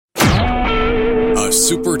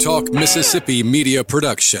SuperTalk Mississippi media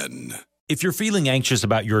production. If you're feeling anxious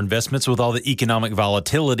about your investments with all the economic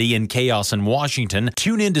volatility and chaos in Washington,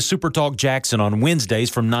 tune in to SuperTalk Jackson on Wednesdays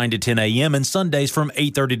from 9 to 10 a.m. and Sundays from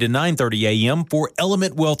 8:30 to 9:30 a.m. for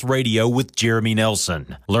Element Wealth Radio with Jeremy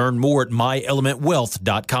Nelson. Learn more at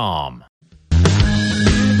myelementwealth.com.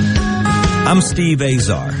 I'm Steve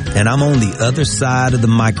Azar, and I'm on the other side of the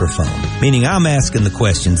microphone, meaning I'm asking the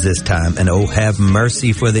questions this time, and oh, have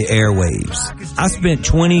mercy for the airwaves. I spent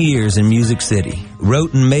 20 years in Music City,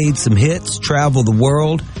 wrote and made some hits, traveled the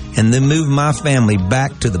world, and then moved my family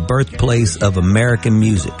back to the birthplace of American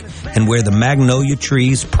music and where the magnolia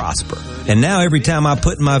trees prosper. And now every time I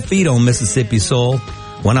put my feet on Mississippi soil,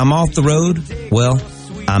 when I'm off the road, well,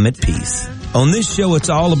 I'm at peace. On this show, it's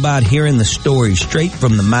all about hearing the stories straight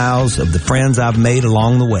from the mouths of the friends I've made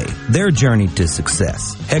along the way, their journey to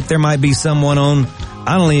success. Heck, there might be someone on,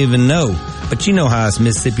 I don't even know, but you know how us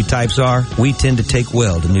Mississippi types are. We tend to take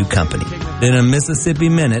well to new company. In a Mississippi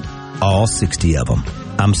Minute, all 60 of them.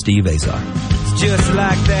 I'm Steve Azar. It's just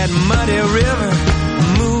like that muddy river,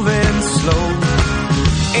 moving slow.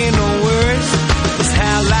 Ain't no worries, it's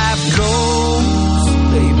how life goes,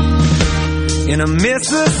 baby. In a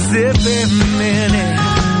Mississippi Minute.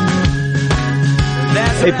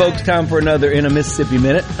 Hey folks, time for another In a Mississippi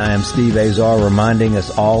Minute. I am Steve Azar, reminding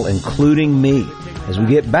us all, including me, as we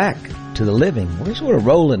get back to the living. We're sort of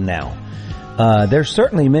rolling now. There's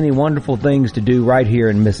certainly many wonderful things to do right here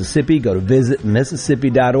in Mississippi. Go to visit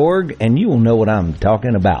Mississippi.org and you will know what I'm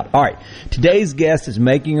talking about. All right, today's guest is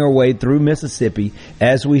making her way through Mississippi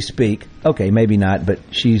as we speak. Okay, maybe not, but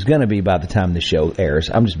she's going to be by the time the show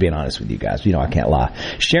airs. I'm just being honest with you guys. You know I can't lie.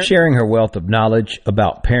 Sharing her wealth of knowledge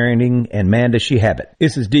about parenting, and man, does she have it.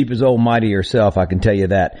 It's as deep as Almighty herself, I can tell you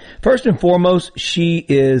that. First and foremost, she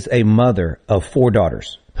is a mother of 4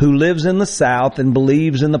 daughters who lives in the South and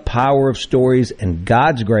believes in the power of stories and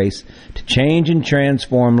God's grace to change and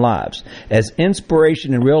transform lives. As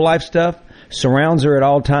inspiration and real life stuff surrounds her at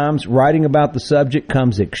all times, writing about the subject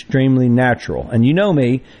comes extremely natural. And you know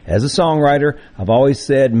me, as a songwriter, I've always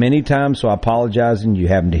said many times, so I apologize and you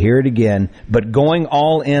having to hear it again, but going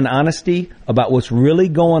all in honesty about what's really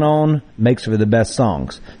going on makes for the best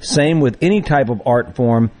songs. Same with any type of art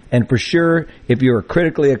form, and for sure, if you're a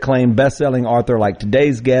critically acclaimed best-selling author like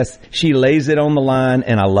today's guest, she lays it on the line,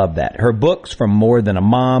 and I love that. Her books, From More Than a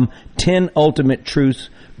Mom, 10 Ultimate Truths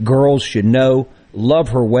Girls Should Know, Love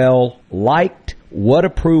Her Well, Liked, What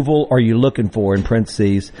Approval Are You Looking For, in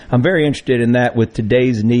parentheses. I'm very interested in that with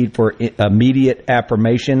today's need for immediate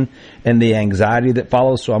affirmation and the anxiety that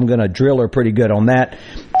follows, so I'm going to drill her pretty good on that.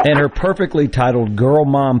 And her perfectly titled Girl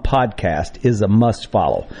Mom podcast is a must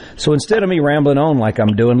follow. So instead of me rambling on like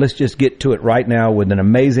I'm doing, let's just get to it right now with an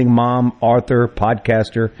amazing mom, author,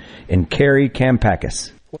 podcaster, and Carrie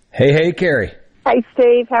Kampakis. Hey, Carrie. Hey,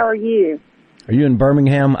 Steve. How are you? Are you in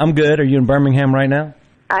Birmingham? I'm good. Are you in Birmingham right now?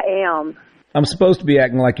 I am. I'm supposed to be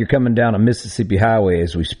acting like you're coming down a Mississippi highway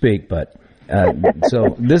as we speak, but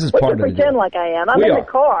so this is part of the pretend like I am. I'm in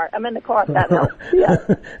the car. That helps.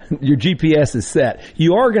 Yeah. Your GPS is set.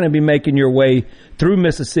 You are going to be making your way through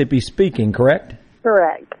Mississippi speaking, correct?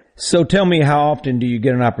 Correct. So tell me, how often do you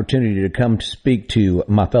get an opportunity to come to speak to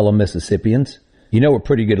my fellow Mississippians? You know we're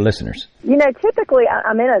pretty good listeners. You know, typically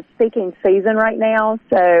I'm in a speaking season right now,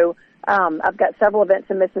 so I've got several events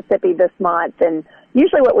in Mississippi this month, and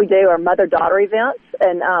usually what we do are mother-daughter events,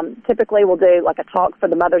 and typically we'll do like a talk for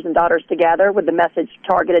the mothers and daughters together with the message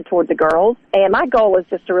targeted toward the girls. And my goal is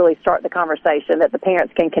just to really start the conversation that the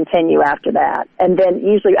parents can continue after that. And then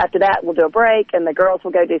usually after that we'll do a break, and the girls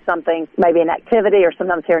will go do something, maybe an activity, or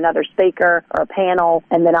sometimes hear another speaker or a panel,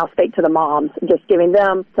 and then I'll speak to the moms, just giving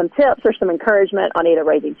them some tips or some encouragement on either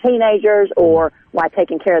raising teenagers or why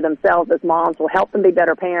taking care of themselves as moms will help them be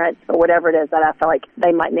better parents, or whatever it is that I feel like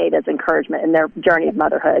they might need as encouragement in their journey of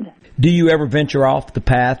motherhood. Do you ever venture off the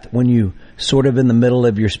path when you sort of in the middle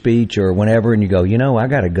of your speech or whenever, and you go, you know, I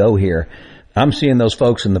got to go here? I'm seeing those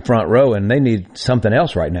folks in the front row and they need something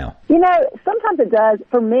else right now. You know, sometimes it does.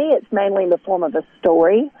 For me, it's mainly in the form of a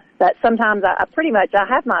story. That sometimes I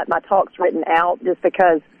have my talks written out, just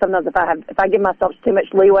because sometimes if I give myself too much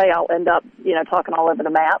leeway, I'll end up, talking all over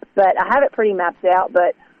the map. But I have it pretty mapped out.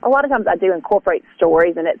 But a lot of times I do incorporate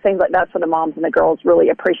stories, and it seems like that's what the moms and the girls really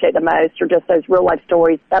appreciate the most, or just those real life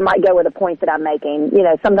stories that might go with a point that I'm making.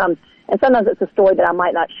 Sometimes it's a story that I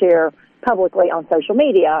might not share publicly on social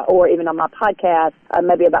media or even on my podcast,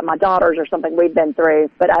 maybe about my daughters or something we've been through.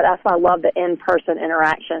 But that's why I love the in-person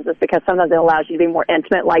interactions, is because sometimes it allows you to be more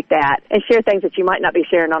intimate like that and share things that you might not be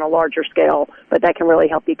sharing on a larger scale, but that can really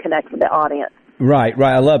help you connect with the audience. Right.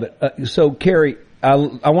 I love it. So, Carrie, I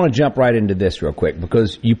want to jump right into this real quick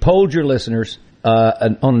because you polled your listeners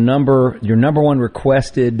on a number. Your number one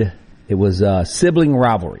requested, it was sibling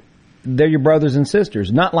rivalry. They're your brothers and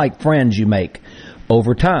sisters, not like friends you make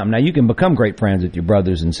over time. Now, you can become great friends with your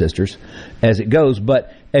brothers and sisters as it goes,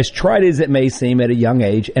 but as trite as it may seem at a young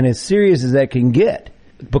age and as serious as that can get,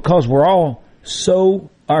 because we're all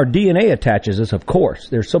our DNA attaches us, of course.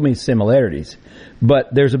 There's so many similarities,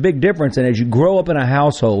 but there's a big difference. And as you grow up in a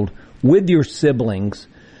household with your siblings,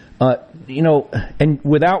 and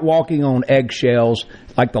without walking on eggshells,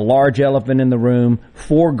 like the large elephant in the room,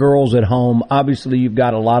 4 girls at home, obviously you've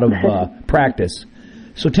got a lot of practice.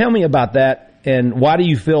 So tell me about that, and why do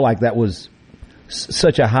you feel like that was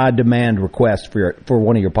such a high demand request for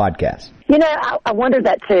one of your podcasts? I wondered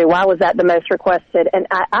that too. Why was that the most requested? And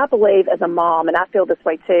I believe as a mom, and I feel this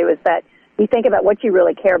way too, is that you think about what you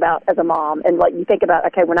really care about as a mom, and like you think about,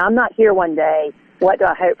 okay, when I'm not here one day, what do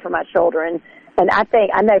I hope for my children? And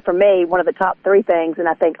I know for me, one of the top 3 things, and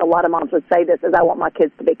I think a lot of moms would say this, is I want my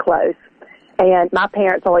kids to be close. And my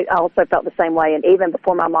parents also felt the same way. And even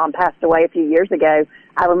before my mom passed away a few years ago,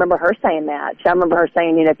 I remember her saying that. I remember her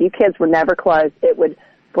saying, if you kids were never close, it would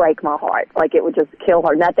break my heart. Like, it would just kill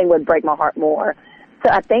her. Nothing would break my heart more.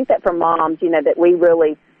 So I think that for moms, that we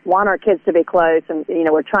really want our kids to be close. And,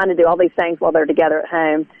 we're trying to do all these things while they're together at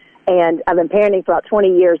home. And I've been parenting for about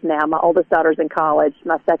 20 years now. My oldest daughter's in college.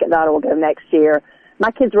 My second daughter will go next year.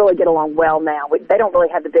 My kids really get along well now. They don't really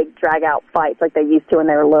have the big drag-out fights like they used to when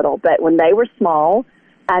they were little. But when they were small,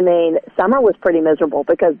 summer was pretty miserable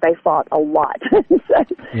because they fought a lot.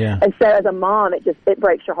 And so as a mom, it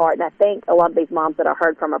breaks your heart. And I think a lot of these moms that I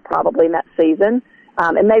heard from are probably in that season.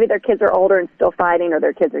 And maybe their kids are older and still fighting, or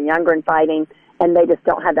their kids are younger and fighting, and they just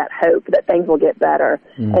don't have that hope that things will get better.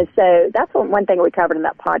 And so that's one thing we covered in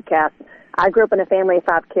that podcast. I grew up in a family of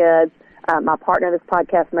 5 kids. My partner in this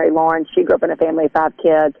podcast, Mary Lauren, she grew up in a family of 5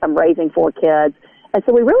 kids. I'm raising 4 kids. And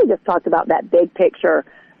so we really just talked about that big picture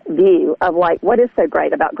view of, like, what is so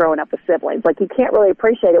great about growing up with siblings. Like, you can't really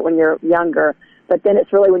appreciate it when you're younger, but then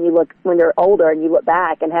it's really when you're older and you look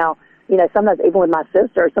back, and how, sometimes even with my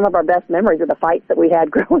sister, some of our best memories are the fights that we had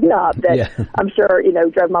growing up that I'm sure,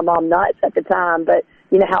 drove my mom nuts at the time. But,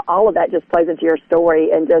 how all of that just plays into your story.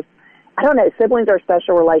 And just, I don't know, siblings are a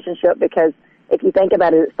special relationship because if you think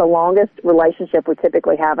about it, it's the longest relationship we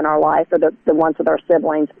typically have in our life, or the ones with our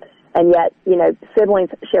siblings. And yet, siblings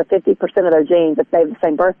share 50% of their genes if they have the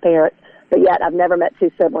same birth parents, but yet I've never met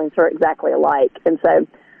 2 siblings who are exactly alike. And so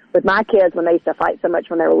with my kids, when they used to fight so much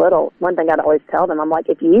when they were little, one thing I'd always tell them, I'm like,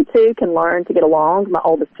 if you 2 can learn to get along, my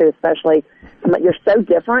oldest 2 especially, I'm like, you're so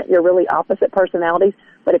different, you're really opposite personalities,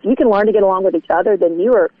 but if you can learn to get along with each other, then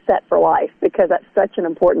you are set for life, because that's such an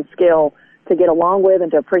important skill to get along with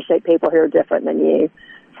and to appreciate people who are different than you.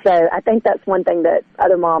 So I think that's one thing that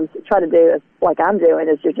other moms try to do, is like I'm doing,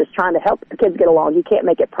 is you're just trying to help the kids get along. You can't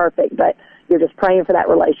make it perfect, but you're just praying for that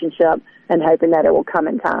relationship and hoping that it will come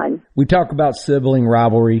in time. We talk about sibling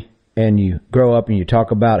rivalry, and you grow up and you talk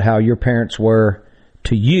about how your parents were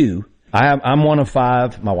to you. I'm one of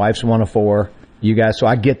 5. My wife's one of 4. You guys, so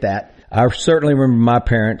I get that. I certainly remember my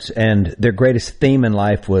parents, and their greatest theme in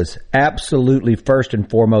life was absolutely first and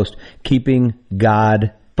foremost keeping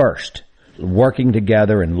God first. Working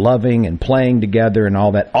together and loving and playing together and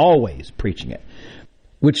all that, always preaching it.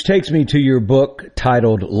 Which takes me to your book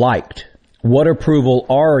titled Liked. What approval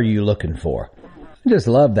are you looking for? I just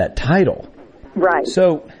love that title. Right.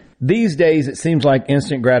 So these days it seems like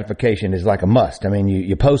instant gratification is like a must. I mean,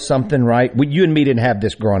 you post something, right? You and me didn't have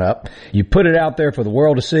this growing up. You put it out there for the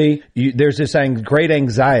world to see. There's this great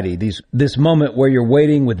anxiety, this moment where you're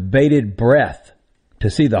waiting with bated breath to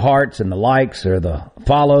see the hearts and the likes or the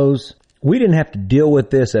follows. We didn't have to deal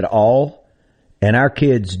with this at all, and our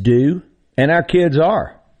kids do, and our kids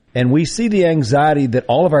are. And we see the anxiety that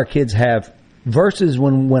all of our kids have versus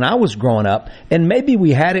when I was growing up, and maybe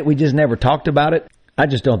we had it, we just never talked about it. I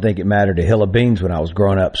just don't think it mattered a hill of beans when I was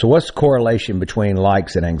growing up. So what's the correlation between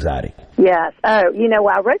likes and anxiety? Yes. Oh, when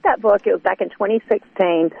I wrote that book, it was back in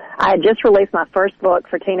 2016. I had just released my first book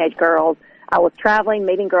for teenage girls. I was traveling,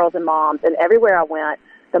 meeting girls and moms, and everywhere I went,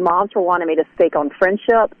 the moms were wanting me to speak on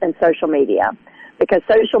friendship and social media, because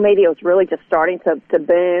social media was really just starting to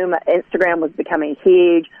boom. Instagram was becoming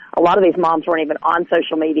huge. A lot of these moms weren't even on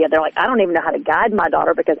social media. They're like, I don't even know how to guide my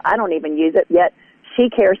daughter because I don't even use it, yet she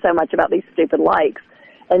cares so much about these stupid likes.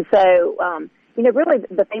 And so, really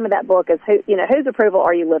the theme of that book is whose approval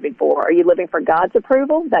are you living for? Are you living for God's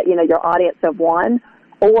approval, that, your audience of one,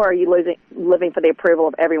 or are you living for the approval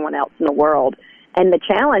of everyone else in the world? And the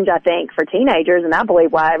challenge, I think, for teenagers, and I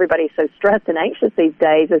believe why everybody's so stressed and anxious these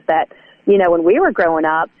days, is that, when we were growing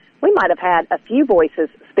up, we might have had a few voices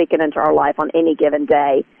speaking into our life on any given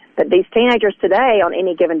day. That these teenagers today, on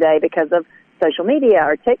any given day, because of social media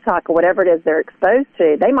or TikTok or whatever it is they're exposed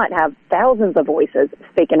to, they might have thousands of voices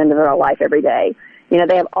speaking into their life every day. You know,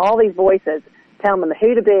 they have all these voices telling them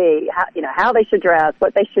who to be, how they should dress,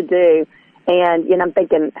 what they should do. And, I'm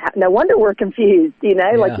thinking, no wonder we're confused,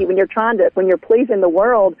 like when you're pleasing the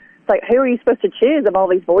world, it's like, who are you supposed to choose of all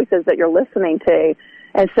these voices that you're listening to?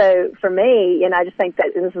 And so for me, I just think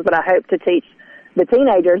that this is what I hope to teach the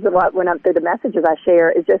teenagers when I'm through the messages I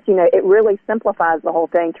share is just, it really simplifies the whole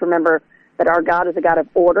thing to remember that our God is a God of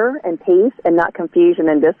order and peace and not confusion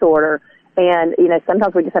and disorder. And,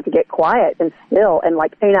 sometimes we just have to get quiet and still and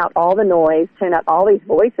tune out all the noise, tune out all these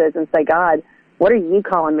voices and say, God, what are you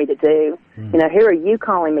calling me to do? Who are you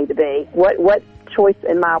calling me to be? What choice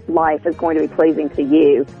in my life is going to be pleasing to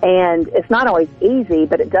you? And it's not always easy,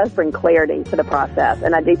 but it does bring clarity to the process.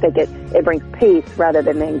 And I do think it brings peace rather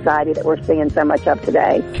than the anxiety that we're seeing so much of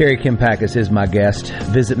today. Carrie Kim Packus is my guest.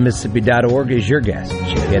 Visit Mississippi.org is your guest.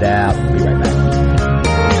 Check it out. We'll be right back.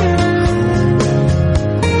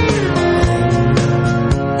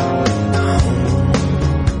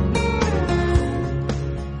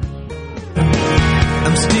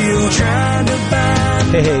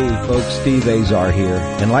 Hey, folks, Steve Azar here.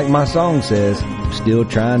 And like my song says, I'm still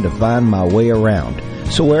trying to find my way around.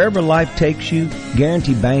 So wherever life takes you,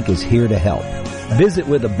 Guarantee Bank is here to help. Visit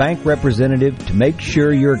with a bank representative to make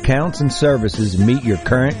sure your accounts and services meet your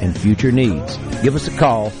current and future needs. Give us a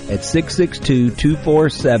call at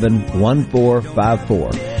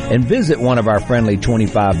 662-247-1454 and visit one of our friendly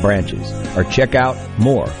 25 branches or check out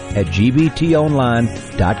more at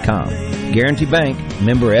gbtonline.com. Guarantee Bank,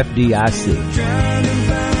 member FDIC.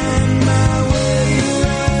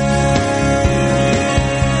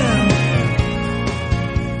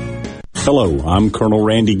 Hello, I'm Colonel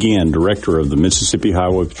Randy Gann, Director of the Mississippi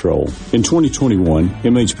Highway Patrol. In 2021,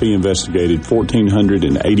 MHP investigated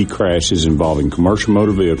 1,480 crashes involving commercial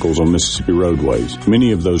motor vehicles on Mississippi roadways.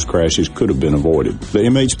 Many of those crashes could have been avoided. The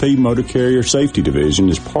MHP Motor Carrier Safety Division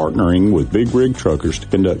is partnering with big rig truckers to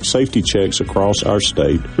conduct safety checks across our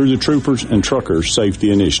state through the Troopers and Truckers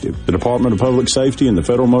Safety Initiative. The Department of Public Safety and the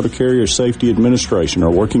Federal Motor Carrier Safety Administration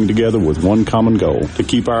are working together with one common goal: to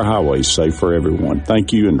keep our highways safe for everyone.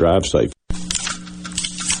 Thank you and drive safe.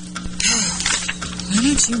 Why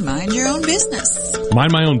don't you mind your own business?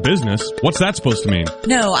 Mind my own business? What's that supposed to mean?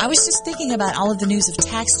 No, I was just thinking about all of the news of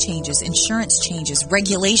tax changes, insurance changes,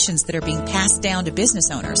 regulations that are being passed down to business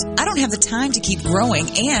owners. I don't have the time to keep growing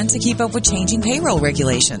and to keep up with changing payroll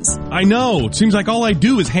regulations. I know. It seems like all I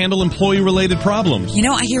do is handle employee-related problems.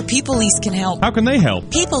 I hear People Lease can help. How can they help?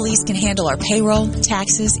 People Lease can handle our payroll,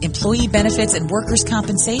 taxes, employee benefits, and workers'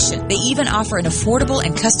 compensation. They even offer an affordable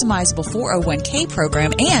and customizable 401k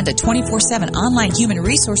program and a 24/7 online human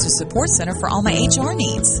resources support center for all my HR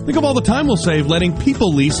needs. Think of all the time we'll save letting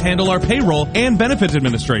People Lease handle our payroll and benefits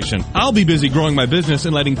administration. I'll be busy growing my business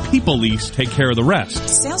and letting People Lease take care of the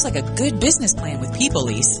rest. Sounds like a good business plan with People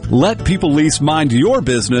Lease. Let People Lease mind your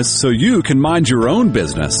business so you can mind your own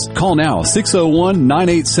business. Call now,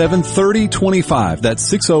 601-987-3025. That's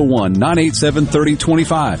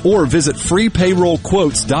 601-987-3025. Or visit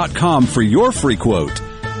freepayrollquotes.com for your free quote.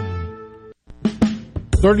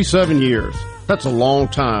 37 years. That's a long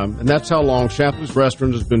time, and that's how long Shapley's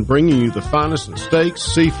Restaurant has been bringing you the finest in steaks,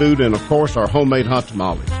 seafood, and, of course, our homemade hot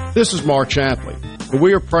tamales. This is Mark Shapley, and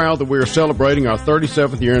we are proud that we are celebrating our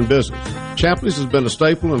 37th year in business. Shapley's has been a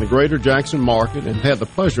staple in the greater Jackson market and had the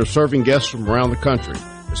pleasure of serving guests from around the country.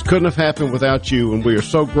 This couldn't have happened without you, and we are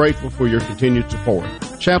so grateful for your continued support.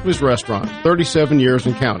 Shapley's Restaurant, 37 years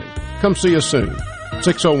and counting. Come see us soon.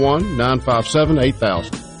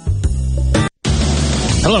 601-957-8000.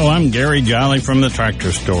 Hello, I'm Gary Jolly from the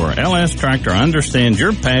Tractor Store. LS Tractor understands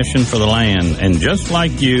your passion for the land, and just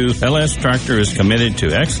like you, LS Tractor is committed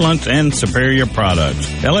to excellence and superior products.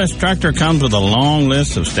 LS Tractor comes with a long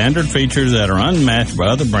list of standard features that are unmatched by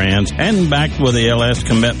other brands and backed with the LS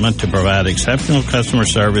commitment to provide exceptional customer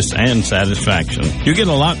service and satisfaction. You get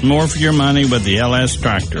a lot more for your money with the LS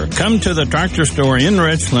Tractor. Come to the Tractor Store in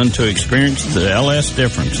Richland to experience the LS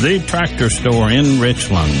difference. The Tractor Store in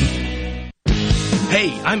Richland.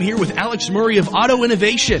 Hey, I'm here with Alex Murray of Auto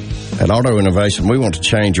Innovation. At Auto Innovation, we want to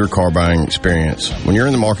change your car buying experience. When you're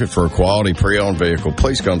in the market for a quality pre-owned vehicle,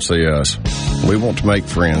 please come see us. We want to make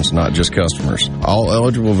friends, not just customers. All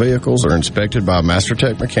eligible vehicles are inspected by a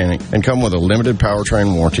MasterTech mechanic and come with a limited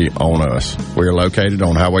powertrain warranty on us. We are located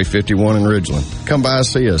on Highway 51 in Ridgeland. Come by and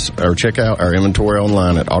see us or check out our inventory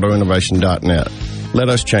online at autoinnovation.net. Let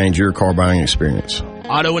us change your car buying experience.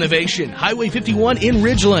 Auto Innovation, Highway 51 in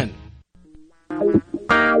Ridgeland.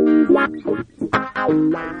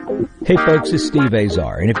 Hey folks, it's Steve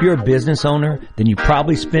Azar, and if you're a business owner, then you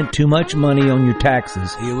probably spent too much money on your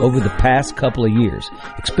taxes over the past couple of years,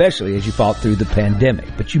 especially as you fought through the pandemic.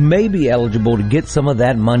 But you may be eligible to get some of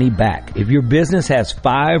that money back. If your business has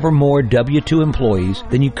 5 or more W-2 employees,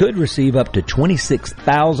 then you could receive up to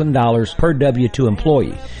 $26,000 per W-2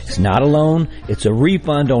 employee. It's not a loan, it's a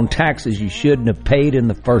refund on taxes you shouldn't have paid in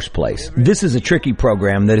the first place. This is a tricky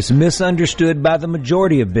program that is misunderstood by the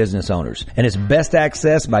majority of business owners, and it's best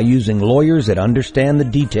accessed by using lawyers that understand the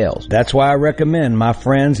details. That's why I recommend my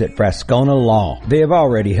friends at Frascona Law. They have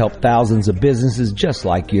already helped thousands of businesses just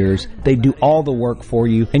like yours. They do all the work for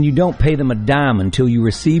you, and you don't pay them a dime until you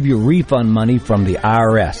receive your refund money from the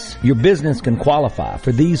IRS. Your business can qualify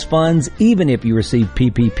for these funds even if you receive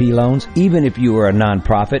PPP loans, even if you are a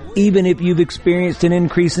nonprofit, even if you've experienced an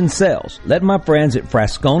increase in sales. Let my friends at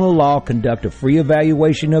Frascona Law conduct a free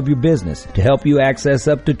evaluation of your business to help you access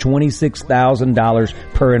up to $26,000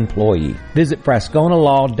 per employee. Visit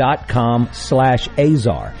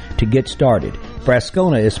FrasconaLaw.com/Azar to get started.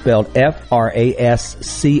 Frascona is spelled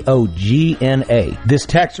Frascogna. This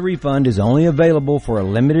tax refund is only available for a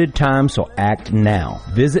limited time, so act now.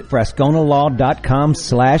 Visit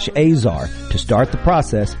FrasconaLaw.com/Azar to start the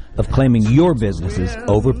process of claiming your business's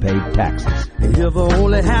overpaid taxes. If you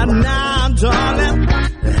only had 9, darling,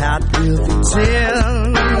 how do you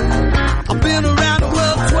pretend? I've been around the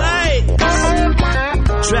world twice.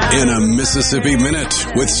 In a Mississippi Minute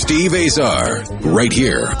with Steve Azar, right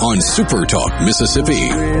here on Super Talk Mississippi.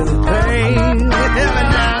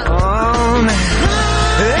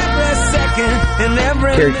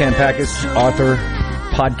 Carrie Kampakis, author,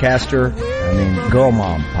 podcaster, Girl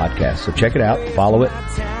Mom podcast. So check it out, follow it.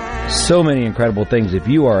 So many incredible things. If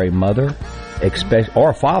you are a mother,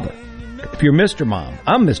 or a father, if you're Mr. Mom,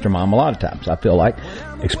 I'm Mr. Mom a lot of times, I feel like,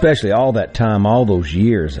 especially all that time, all those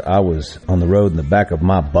years I was on the road in the back of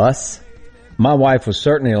my bus. My wife was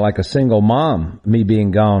certainly like a single mom, me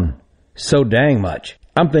being gone so dang much.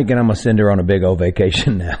 I'm thinking I'm going to send her on a big old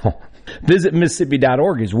vacation now. Visit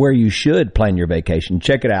Mississippi.org is where you should plan your vacation.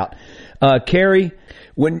 Check it out. Carrie,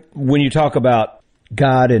 when you talk about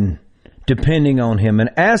God and depending on Him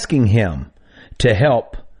and asking Him to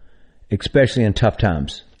help, especially in tough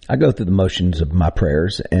times, I go through the motions of my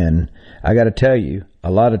prayers, and I got to tell you,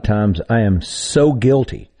 a lot of times I am so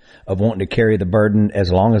guilty of wanting to carry the burden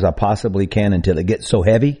as long as I possibly can until it gets so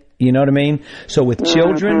heavy. You know what I mean? So with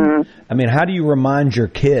children, how do you remind your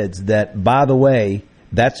kids that, by the way,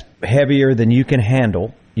 that's heavier than you can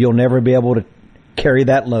handle. You'll never be able to carry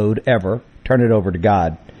that load ever. Turn it over to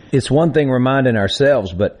God. It's one thing reminding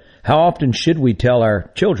ourselves, but how often should we tell our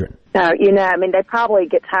children? No, they probably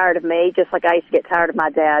get tired of me, just like I used to get tired of my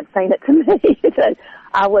dad saying it to me.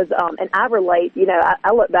 I was, and I relate,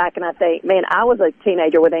 I look back and I think, man, I was a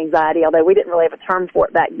teenager with anxiety, although we didn't really have a term for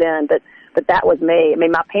it back then, but that was me.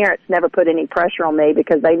 My parents never put any pressure on me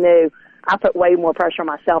because they knew I put way more pressure on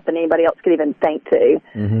myself than anybody else could even think to.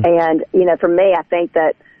 Mm-hmm. And, for me, I think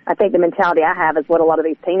the mentality I have is what a lot of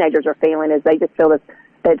these teenagers are feeling is they just feel this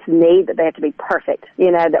need that they have to be perfect,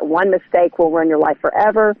 that one mistake will ruin your life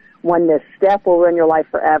forever, one misstep will ruin your life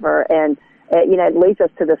forever, and, it leads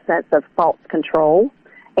us to this sense of false control.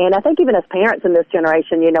 And I think even as parents in this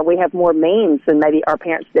generation, we have more means than maybe our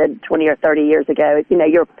parents did 20 or 30 years ago.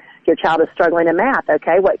 Your child is struggling in math,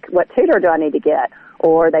 okay, what tutor do I need to get?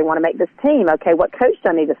 Or they want to make this team, okay, what coach do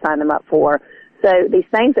I need to sign them up for? So these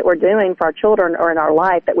things that we're doing for our children or in our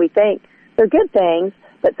life that we think they're good things,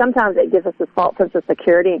 but sometimes it gives us this false sense of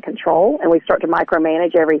security and control, and we start to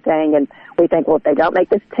micromanage everything, and we think, well, if they don't make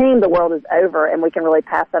this team, the world is over, and we can really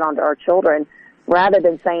pass that on to our children, rather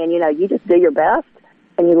than saying, you just do your best,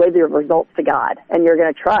 and you leave your results to God, and you're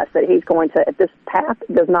going to trust that He's going to, if this path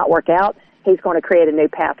does not work out, He's going to create a new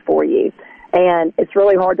path for you. And it's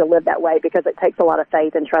really hard to live that way because it takes a lot of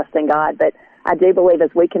faith and trust in God, but I do believe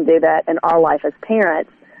as we can do that in our life as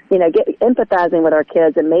parents, empathizing with our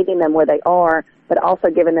kids and meeting them where they are, but also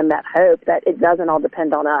giving them that hope that it doesn't all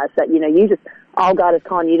depend on us, that, all God is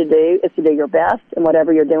calling you to do is to do your best in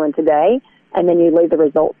whatever you're doing today, and then you leave the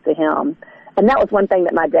results to Him. And that was one thing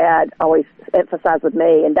that my dad always emphasized with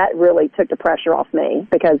me, and that really took the pressure off me,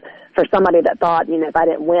 because for somebody that thought, if I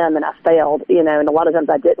didn't win, then I failed, and a lot of times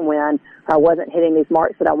I didn't win, or I wasn't hitting these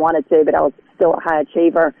marks that I wanted to, but I was still a high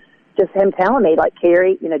achiever, just him telling me, like,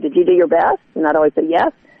 Carrie, did you do your best? And I'd always say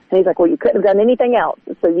yes. And he's like, well, you couldn't have done anything else.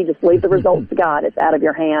 So you just leave the results to God. It's out of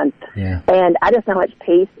your hands. Yeah. And I just know how much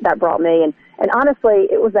peace that brought me. And honestly,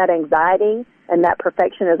 it was that anxiety and that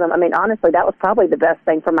perfectionism. Honestly, that was probably the best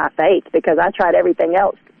thing for my faith, because I tried everything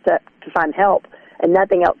else to find help, and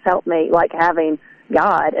nothing else helped me like having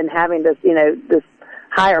God and having this, this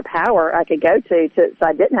higher power I could go to so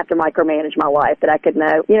I didn't have to micromanage my life, that I could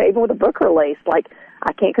know, even with a book release, like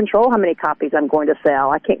I can't control how many copies I'm going to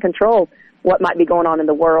sell. I can't control what might be going on in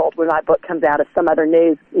the world when my book comes out, if some other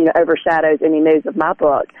news, overshadows any news of my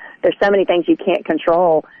book. There's so many things you can't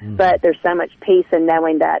control, but there's so much peace in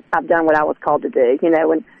knowing that I've done what I was called to do.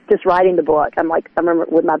 When just writing the book, I remember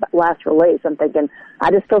with my last release, I'm thinking, I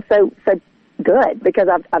just feel so good because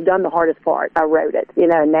I've done the hardest part. I wrote it,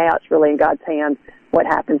 and now it's really in God's hands what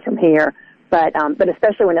happens from here. But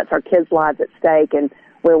especially when it's our kids' lives at stake and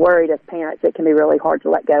we're worried as parents, it can be really hard to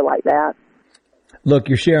let go like that. Look,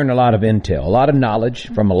 you're sharing a lot of intel, a lot of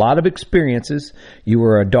knowledge from a lot of experiences. You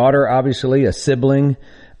were a daughter, obviously, a sibling,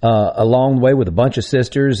 along the way with a bunch of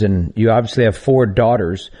sisters, and you obviously have 4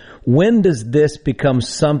 daughters. When does this become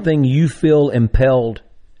something you feel impelled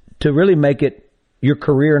to really make it your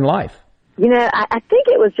career in life? I think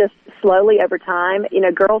it was just slowly over time.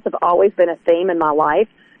 Girls have always been a theme in my life.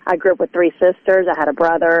 I grew up with 3 sisters. I had a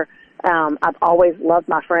brother. I've always loved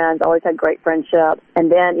my friends, always had great friendships.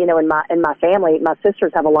 And then, in my family, my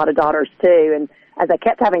sisters have a lot of daughters too. And as I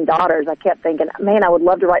kept having daughters, I kept thinking, man, I would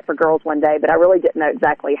love to write for girls one day, but I really didn't know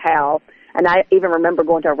exactly how. And I even remember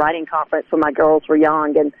going to a writing conference when my girls were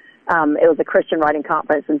young, and it was a Christian writing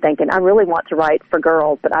conference, and thinking, I really want to write for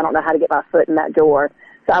girls, but I don't know how to get my foot in that door.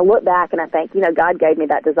 So I look back and I think, God gave me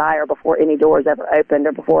that desire before any doors ever opened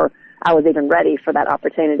or before I was even ready for that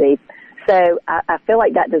opportunity. So I feel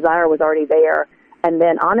like that desire was already there. And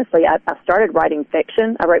then, honestly, I started writing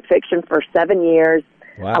fiction. I wrote fiction for 7 years.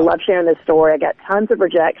 Wow. I love sharing this story. I got tons of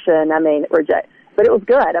rejection. But it was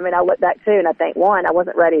good. I look back, too, and I think, one, I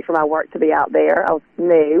wasn't ready for my work to be out there. I was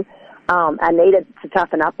new. I needed to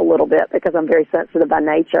toughen up a little bit because I'm very sensitive by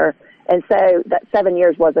nature. And so that 7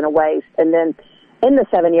 years wasn't a waste. And then in the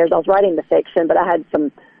 7 years, I was writing the fiction, but I had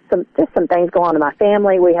some things go on in my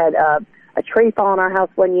family. We had a tree fall in our house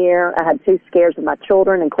one year. I had 2 scares with my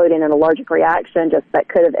children, including an allergic reaction, just that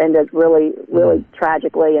could have ended really, really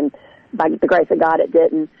tragically. And by the grace of God, it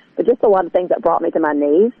didn't. But just a lot of things that brought me to my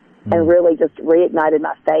knees and really just reignited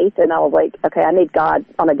my faith. And I was like, okay, I need God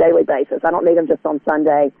on a daily basis. I don't need him just on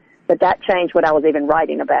Sunday. But that changed what I was even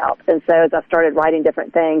writing about. And so as I started writing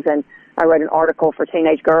different things, and I wrote an article for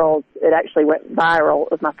teenage girls, it actually went viral.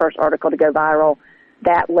 It was my first article to go viral.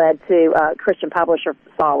 That led to a Christian publisher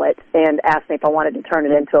saw it and asked me if I wanted to turn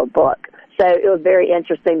it into a book. So it was very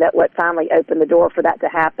interesting that what finally opened the door for that to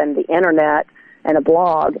happen, the internet and a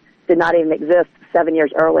blog, did not even exist 7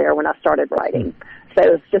 years earlier when I started writing. So it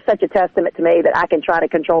was just such a testament to me that I can try to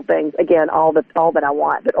control things, again, all that I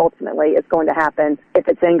want, but ultimately it's going to happen if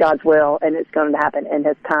it's in God's will, and it's going to happen in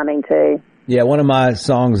his timing too. Yeah, one of my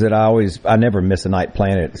songs that I never miss a night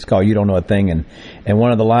playing it. It's called You Don't Know a Thing. And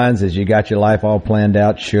one of the lines is, you got your life all planned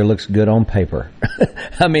out. Sure looks good on paper.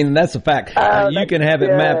 That's a fact. You can have it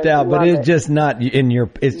mapped out, but it's just not in your,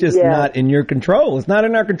 not in your control. It's not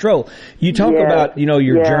in our control. You talk about,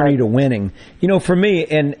 your journey to winning. For me,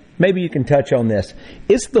 and maybe you can touch on this,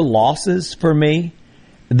 it's the losses for me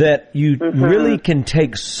that you really can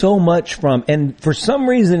take so much from. And for some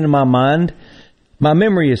reason in my mind, my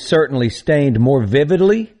memory is certainly stained more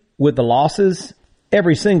vividly with the losses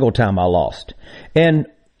every single time I lost. And,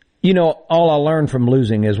 all I learned from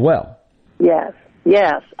losing as well. Yes.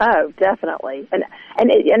 Oh, definitely. And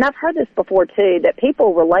I've heard this before, too, that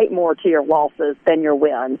people relate more to your losses than your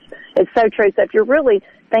wins. It's so true. So if you're really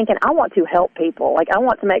thinking, I want to help people, like I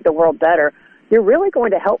want to make the world better, you're really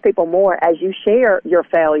going to help people more as you share your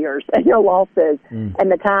failures and your losses and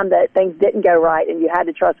the time that things didn't go right and you had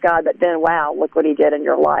to trust God, but then, wow, look what he did in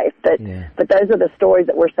your life. But those are the stories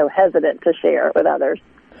that we're so hesitant to share with others.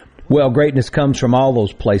 Well, greatness comes from all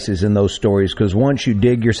those places in those stories, because once you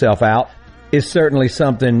dig yourself out, it's certainly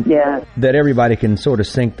something that everybody can sort of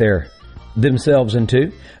sink themselves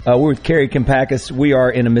into. We're with Carrie Kimpakis. We are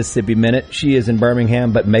in a Mississippi Minute. She is in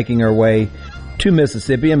Birmingham, but making her way to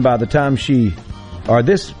Mississippi, and by the time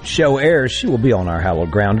this show airs, she will be on our hallowed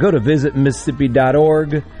ground. Go to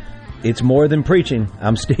visitmississippi.org. It's more than preaching.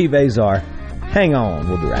 I'm Steve Azar. Hang on,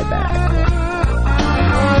 we'll be right back.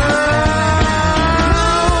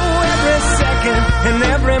 Every second and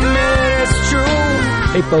every minute is true.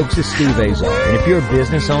 Hey folks, it's Steve Azar, and if you're a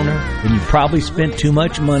business owner, then you've probably spent too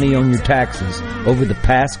much money on your taxes over the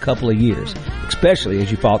past couple of years, especially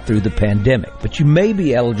as you fought through the pandemic. But you may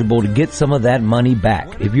be eligible to get some of that money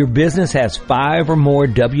back. If your business has 5 or more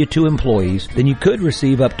W-2 employees, then you could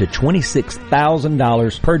receive up to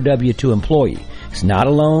 $26,000 per W-2 employee. It's not a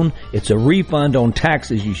loan, it's a refund on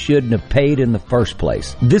taxes you shouldn't have paid in the first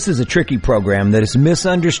place. This is a tricky program that is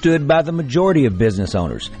misunderstood by the majority of business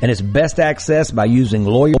owners, and it's best accessed by using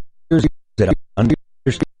lawyers that understand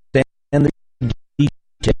the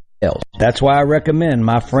That's why I recommend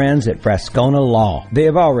my friends at Frascona Law. They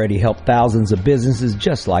have already helped thousands of businesses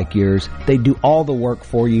just like yours. They do all the work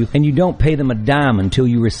for you, and you don't pay them a dime until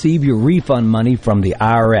you receive your refund money from the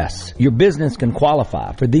IRS. Your business can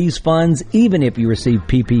qualify for these funds even if you receive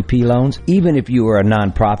PPP loans, even if you are a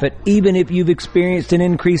nonprofit, even if you've experienced an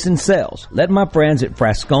increase in sales. Let my friends at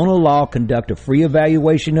Frascona Law conduct a free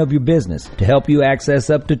evaluation of your business to help you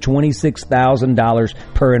access up to $26,000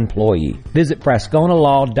 per employee. Visit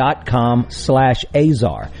FrasconaLaw.com/Azar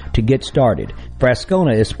to get started.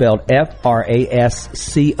 Frascona is spelled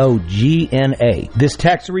Frascogna. This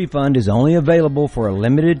tax refund is only available for a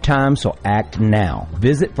limited time, so act now.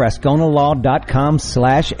 Visit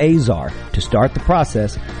FrasconaLaw.com/Azar to start the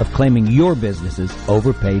process of claiming your business's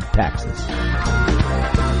overpaid taxes.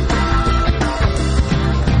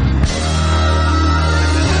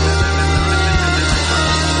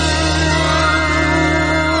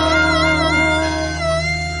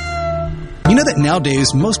 You know that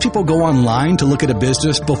nowadays most people go online to look at a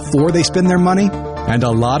business before they spend their money? And a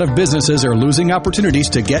lot of businesses are losing opportunities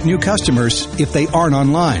to get new customers if they aren't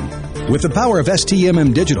online. With the power of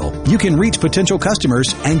STMM Digital, you can reach potential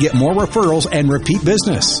customers and get more referrals and repeat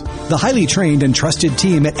business. The highly trained and trusted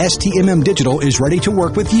team at STMM Digital is ready to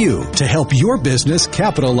work with you to help your business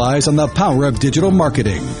capitalize on the power of digital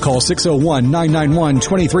marketing. Call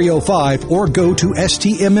 601-991-2305 or go to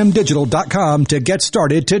stmmdigital.com to get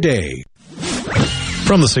started today.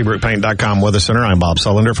 From the SeabrookPaint.com Weather Center, I'm Bob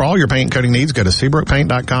Sullender. For all your paint coating needs, go to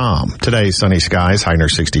SeabrookPaint.com. Today, sunny skies, high near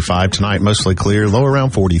 65. Tonight, mostly clear, low around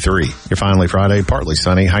 43. Your finally Friday, partly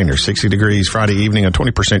sunny, high near 60 degrees. Friday evening, a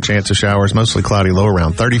 20% chance of showers, mostly cloudy, low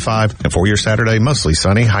around 35. And for your Saturday, mostly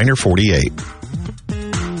sunny, high near 48.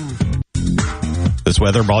 This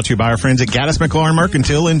weather brought to you by our friends at Gaddis McLaurin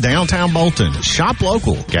Mercantile in downtown Bolton. Shop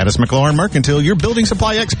local. Gaddis McLaurin Mercantile, your building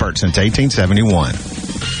supply expert since 1871.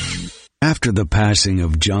 After the passing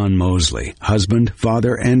of John Mosley, husband,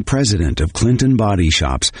 father, and president of Clinton Body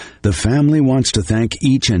Shops, the family wants to thank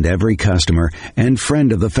each and every customer and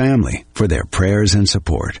friend of the family for their prayers and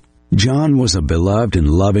support. John was a beloved and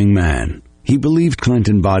loving man. He believed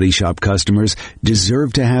Clinton Body Shop customers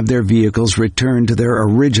deserved to have their vehicles returned to their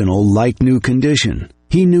original like-new condition.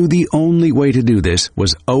 He knew the only way to do this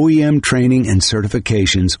was OEM training and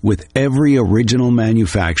certifications with every original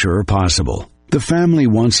manufacturer possible. The family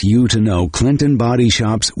wants you to know Clinton Body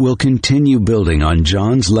Shops will continue building on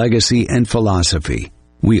John's legacy and philosophy.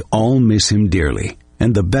 We all miss him dearly,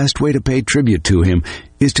 and the best way to pay tribute to him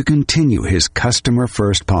is to continue his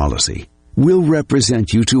customer-first policy. We'll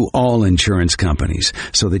represent you to all insurance companies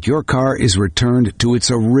so that your car is returned to its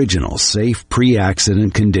original safe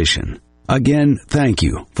pre-accident condition. Again, thank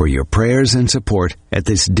you for your prayers and support at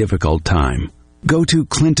this difficult time. Go to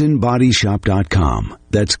ClintonBodyShop.com.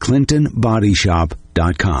 That's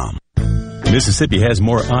ClintonBodyShop.com. Mississippi has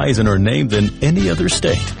more eyes in our name than any other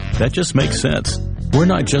state. That just makes sense. We're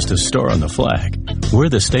not just a star on the flag. We're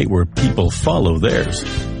the state where people follow theirs.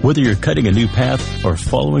 Whether you're cutting a new path or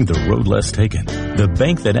following the road less taken, the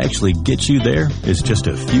bank that actually gets you there is just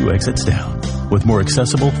a few exits down. With more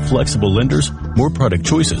accessible, flexible lenders, more product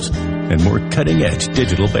choices, and more cutting-edge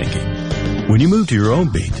digital banking. When you move to your own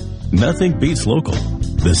beat, nothing beats local.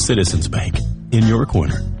 The Citizens Bank. In your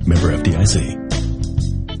corner. Member FDIC.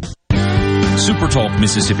 Super Talk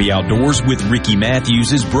Mississippi Outdoors with Ricky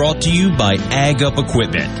Matthews is brought to you by Ag Up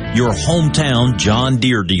Equipment, your hometown John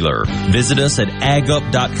Deere dealer. Visit us at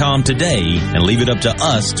agup.com today and leave it up to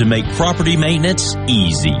us to make property maintenance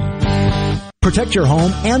easy. Protect your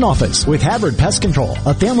home and office with Havard Pest Control,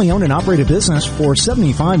 a family-owned and operated business for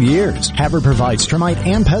 75 years. Havard provides termite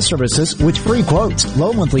and pest services with free quotes,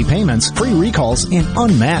 low monthly payments, free recalls, and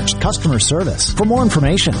unmatched customer service. For more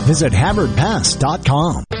information, visit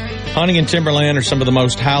HavardPest.com. Hunting and timberland are some of the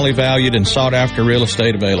most highly valued and sought-after real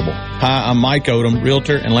estate available. Hi, I'm Mike Odom,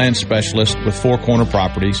 realtor and land specialist with Four Corner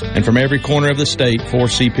Properties. And from every corner of the state,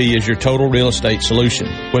 4CP is your total real estate solution.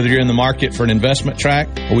 Whether you're in the market for an investment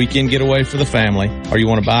tract, a weekend getaway for the family, or you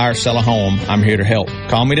want to buy or sell a home, I'm here to help.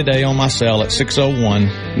 Call me today on my cell at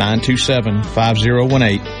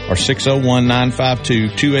 601-927-5018 or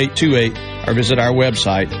 601-952-2828 or visit our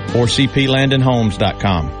website,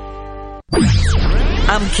 4cplandandhomes.com.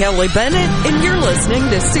 I'm Kelly Bennett, and you're listening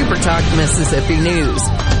to Super Talk Mississippi News.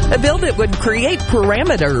 A bill that would create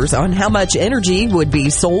parameters on how much energy would be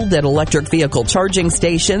sold at electric vehicle charging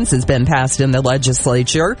stations has been passed in the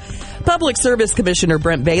legislature. Public Service Commissioner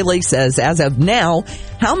Brent Bailey says as of now,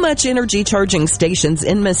 how much energy charging stations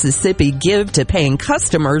in Mississippi give to paying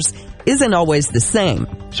customers isn't always the same.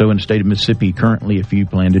 So in the state of Mississippi, currently, if you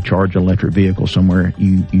plan to charge an electric vehicle somewhere,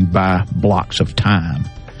 you buy blocks of time.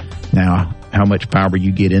 Now, how much power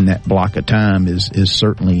you get in that block of time is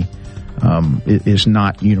certainly is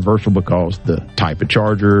not universal, because the type of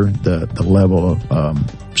charger, the level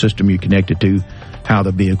of system you connect it to, how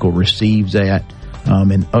the vehicle receives that,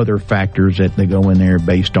 and other factors that they go in there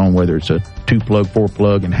based on whether it's a 2-plug,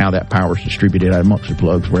 4-plug, and how that power is distributed out amongst the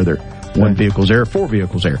plugs, whether one vehicle's there or 4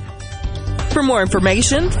 vehicles there. For more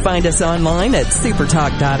information, find us online at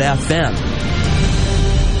supertalk.fm.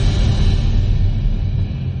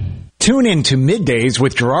 Tune in to Middays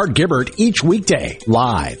with Gerard Gibbert each weekday,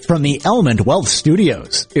 live from the Element Wealth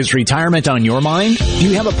Studios. Is retirement on your mind? Do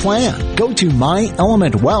you have a plan? Go to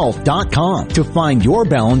myelementwealth.com to find your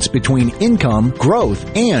balance between income, growth,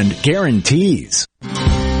 and guarantees.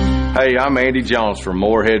 Hey, I'm Andy Jones from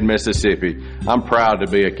Moorhead, Mississippi. I'm proud to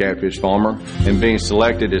be a catfish farmer, and being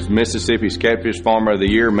selected as Mississippi's Catfish Farmer of the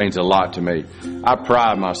Year means a lot to me. I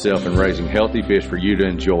pride myself in raising healthy fish for you to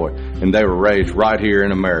enjoy, and they were raised right here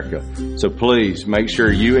in America. So please make sure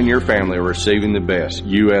you and your family are receiving the best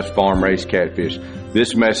U.S. farm-raised catfish.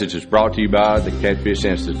 This message is brought to you by the Catfish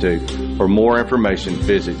Institute. For more information,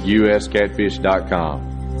 visit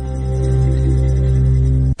uscatfish.com.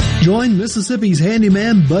 Join Mississippi's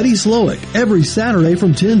handyman Buddy Slowick every Saturday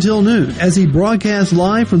from 10 till noon as he broadcasts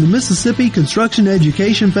live from the Mississippi Construction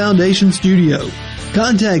Education Foundation studio.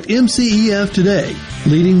 Contact MCEF today,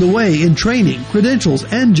 leading the way in training, credentials,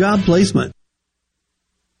 and job placement.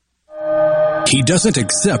 He doesn't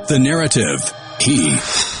accept the narrative. He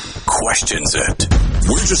questions it.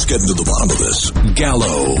 We're just getting to the bottom of this.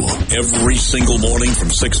 Gallo, every single morning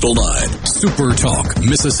from 6 till 9. Super Talk,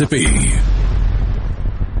 Mississippi.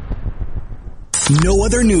 No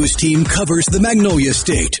other news team covers the Magnolia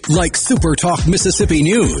State like Super Talk Mississippi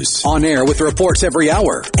News. On air with reports every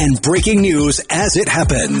hour and breaking news as it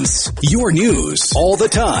happens. Your news all the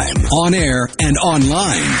time. On air and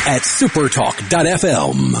online at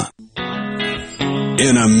supertalk.fm.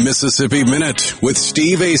 In a Mississippi Minute with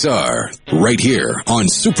Steve Azar. Right here on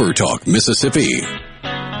Super Talk Mississippi.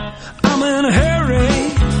 I'm in a hurry,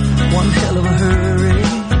 one hell of a hurry,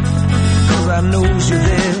 'cause I know you're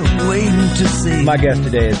there waiting to see. My guest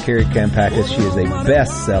today is Carrie Kampakis. She is a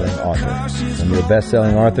best-selling author. When you're a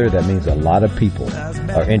best-selling author, that means a lot of people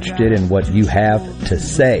are interested in what you have to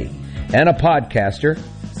say. And a podcaster.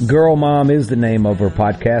 Girl Mom is the name of her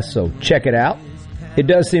podcast, so check it out. It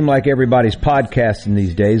does seem like everybody's podcasting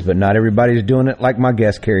these days, but not everybody's doing it like my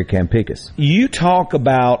guest, Carrie Kampakis. You talk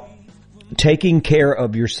about taking care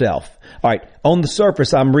of yourself. All right, on the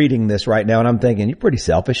surface, I'm reading this right now, and I'm thinking, you're pretty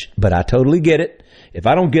selfish, but I totally get it. If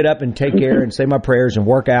I don't get up and take care and say my prayers and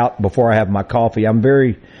work out before I have my coffee, I'm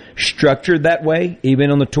very structured that way.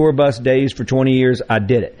 Even on the tour bus days for 20 years, I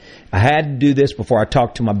did it. I had to do this before I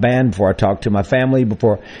talked to my band, before I talked to my family,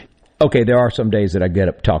 before... Okay, there are some days that I get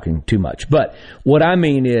up talking too much. But what I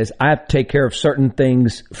mean is I have to take care of certain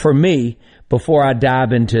things for me before I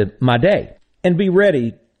dive into my day and be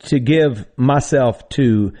ready to give myself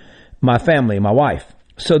to my family, my wife.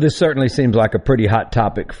 So this certainly seems like a pretty hot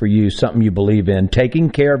topic for you, something you believe in, taking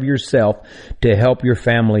care of yourself to help your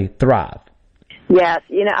family thrive. Yes,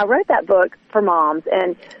 I wrote that book for moms,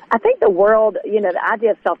 and I think the world, the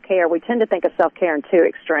idea of self-care, we tend to think of self-care in two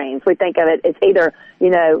extremes. We think of it, it's either,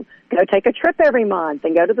 go take a trip every month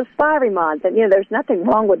and go to the spa every month, and, there's nothing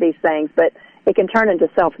wrong with these things, but it can turn into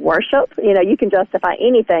self-worship. You can justify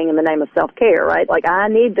anything in the name of self-care, right? Like, I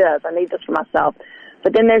need this for myself.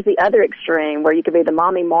 But then there's the other extreme where you could be the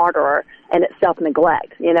mommy martyr and it's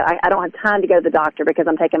self-neglect. I don't have time to go to the doctor because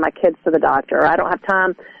I'm taking my kids to the doctor, or I don't have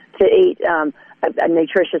time to eat a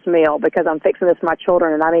nutritious meal because I'm fixing this for my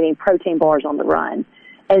children and I'm eating protein bars on the run.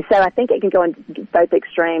 And so I think it can go in both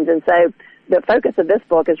extremes. And so the focus of this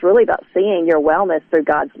book is really about seeing your wellness through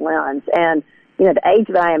God's lens. And, the age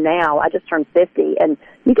that I am now, I just turned 50, and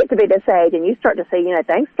you get to be this age and you start to see,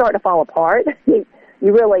 things start to fall apart. You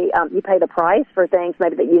really, you pay the price for things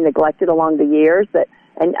maybe that you neglected along the years.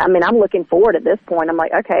 I'm looking forward at this point. I'm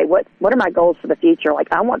like, okay, what are my goals for the future?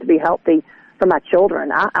 Like, I want to be healthy for my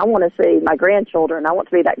children. I want to see my grandchildren. I want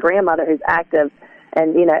to be that grandmother who's active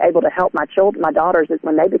and, able to help my daughters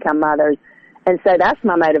when they become mothers. And so that's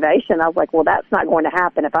my motivation. I was like, well, that's not going to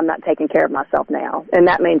happen if I'm not taking care of myself now. And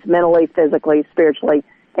that means mentally, physically, spiritually,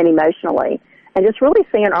 and emotionally. And just really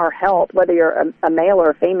seeing our health, whether you're a male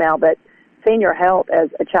or a female, but seeing your health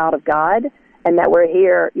as a child of God, and that we're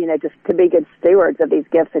here, just to be good stewards of these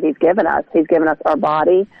gifts that He's given us. He's given us our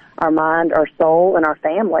body, our mind, our soul, and our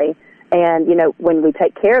family. And, when we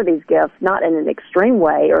take care of these gifts, not in an extreme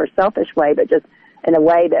way or a selfish way, but just in a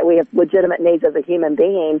way that we have legitimate needs as a human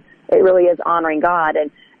being, it really is honoring God.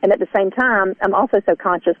 And And at the same time, I'm also so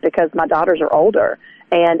conscious because my daughters are older.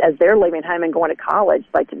 And as they're leaving home and going to college,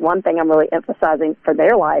 like one thing I'm really emphasizing for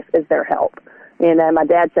their life is their health. You know, my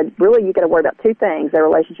dad said, really, you got to worry about two things, their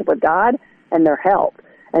relationship with God and their health.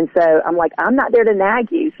 And so I'm like, I'm not there to nag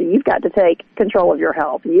you, so you've got to take control of your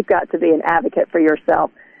health. You've got to be an advocate for yourself.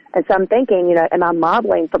 And so I'm thinking, you know, am I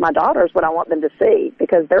modeling for my daughters what I want them to see?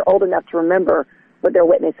 Because they're old enough to remember what they're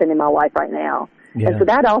witnessing in my life right now. Yeah. And so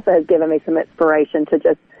that also has given me some inspiration to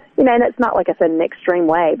just, you know, and it's not like I said in an extreme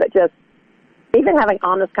way, but just even having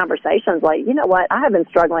honest conversations like, you know what, I have been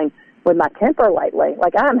struggling with my temper lately.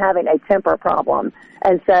 Like, I'm having a temper problem.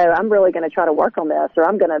 And so I'm really going to try to work on this, or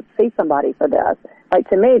I'm going to see somebody for this. Like,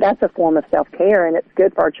 to me, that's a form of self-care, and it's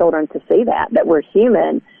good for our children to see that we're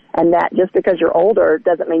human, and that just because you're older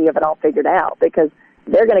doesn't mean you have it all figured out, because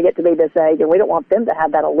they're going to get to be this age, and we don't want them to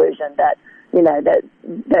have that illusion that, you know,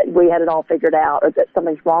 that we had it all figured out, or that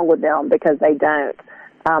something's wrong with them, because they don't.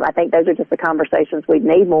 I think those are just the conversations we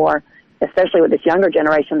need more, especially with this younger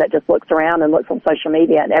generation that just looks around and looks on social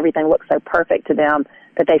media and everything looks so perfect to them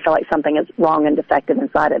that they feel like something is wrong and defective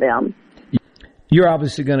inside of them. You're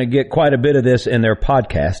obviously going to get quite a bit of this in their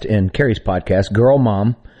podcast, in Carrie's podcast. Girl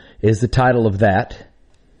Mom is the title of that.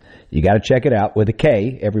 You got to check it out with a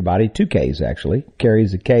K, everybody, 2 Ks actually.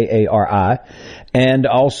 Carrie's a Kari. And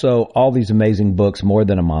also all these amazing books, More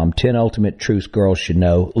Than a Mom, 10 Ultimate Truths Girls Should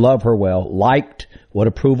Know, Love Her Well, Liked, What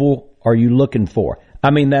Approval Are You Looking For?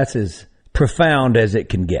 I mean, that's as profound as it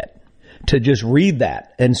can get to just read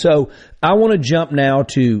that. And so I want to jump now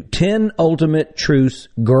to 10 Ultimate Truths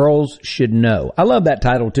Girls Should Know. I love that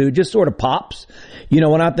title too. It just sort of pops. You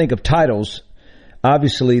know, when I think of titles,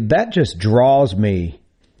 obviously that just draws me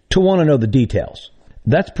to want to know the details.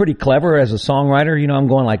 That's pretty clever as a songwriter. You know, I'm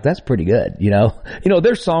going like, that's pretty good. You know,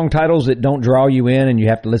 there's song titles that don't draw you in and you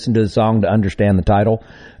have to listen to the song to understand the title.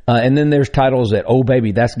 And then there's titles that, oh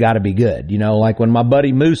baby, that's gotta be good. You know, like when my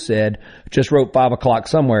buddy Moose said, just wrote 5 o'clock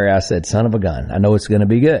somewhere, I said, son of a gun, I know it's gonna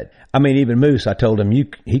be good. I mean, even Moose, I told him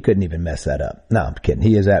he couldn't even mess that up. No, I'm kidding.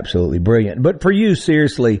 He is absolutely brilliant. But for you,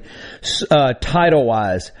 seriously, title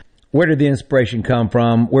wise, where did the inspiration come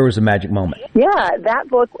from? Where was the magic moment? Yeah, that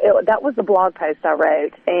book, that was the blog post I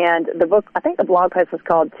wrote. And the book, I think the blog post was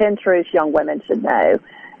called 10 Truths Young Women Should Know.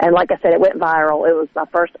 And like I said, it went viral. It was my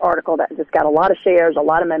first article that just got a lot of shares, a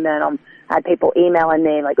lot of momentum. I had people emailing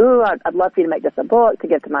me like, ooh, I'd love for you to make this a book to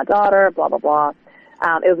give to my daughter, blah, blah, blah.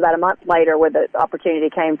 It was about a month later where the opportunity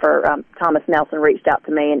came for Thomas Nelson reached out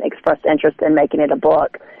to me and expressed interest in making it a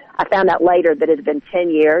book. I found out later that it had been 10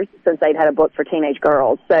 years since they'd had a book for teenage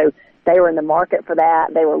girls. So they were in the market for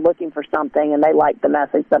that. They were looking for something, and they liked the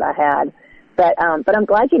message that I had. But I'm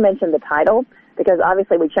glad you mentioned the title, because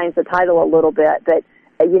obviously we changed the title a little bit. But,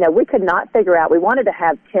 you know, we could not figure out. We wanted to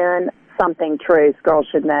have 10-something truths girls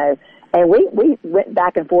should know. And we went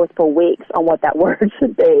back and forth for weeks on what that word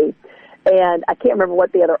should be. And I can't remember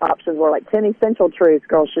what the other options were, like 10 essential truths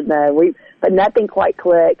girls should know. But nothing quite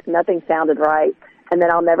clicked. Nothing sounded right. And then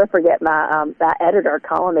I'll never forget my editor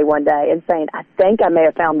calling me one day and saying, I think I may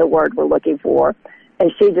have found the word we're looking for.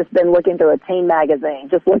 And she'd just been looking through a teen magazine,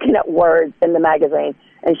 just looking at words in the magazine,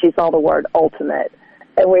 and she saw the word ultimate.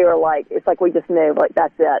 And we were like, it's like we just knew, like,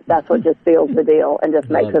 that's it. That's what just seals the deal and just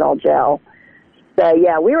makes it all gel. So,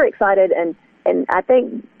 yeah, we were excited. And I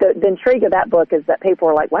think the intrigue of that book is that people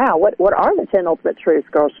were like, wow, what are the 10 ultimate truths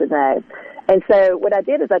girls should know? And so what I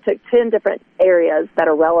did is I took 10 different areas that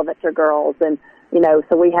are relevant to girls. And, you know,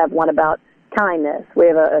 so we have one about kindness. We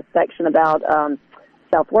have a section about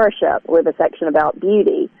self-worship. We have a section about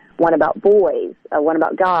beauty, one about boys, one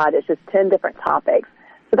about God. It's just 10 different topics.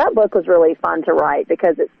 So that book was really fun to write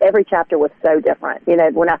because every chapter was so different. You know,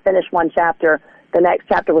 when I finished one chapter, the next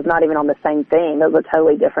chapter was not even on the same theme. It was a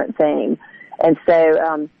totally different theme. And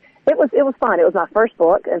so it was fun. It was my first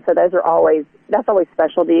book, and so that's always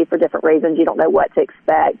special to you for different reasons. You don't know what to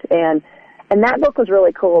expect. And that book was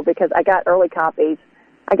really cool because I got early copies.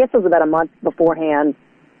 I guess it was about a month beforehand.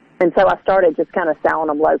 And so I started just kind of selling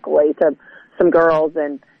them locally to some girls.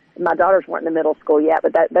 And my daughters weren't in the middle school yet,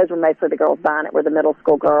 but those were mostly the girls buying it were the middle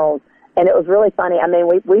school girls. And it was really funny. I mean,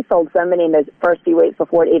 we sold so many in those first few weeks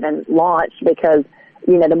before it even launched because,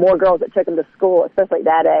 you know, the more girls that took them to school, especially at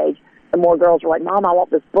that age, the more girls were like, Mom, I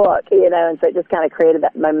want this book, you know. And so it just kind of created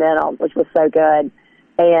that momentum, which was so good.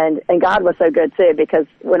 And God was so good, too, because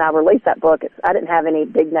when I released that book, I didn't have any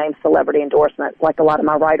big-name celebrity endorsements like a lot of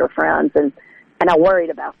my writer friends, and I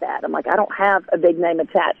worried about that. I'm like, I don't have a big name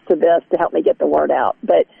attached to this to help me get the word out.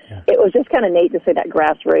 But It was just kind of neat to see that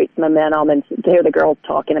grassroots momentum and to hear the girls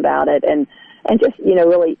talking about it and just, you know,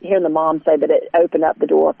 really hearing the moms say that it opened up the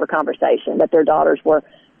door for conversation, that their daughters were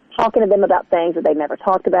talking to them about things that they'd never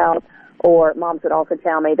talked about, Or moms would also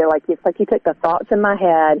tell me, they're like, it's like you took the thoughts in my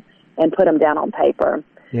head and put them down on paper.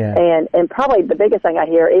 Yeah. And probably the biggest thing I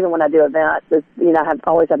hear, even when I do events, is, I've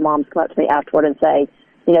always had moms come up to me afterward and say,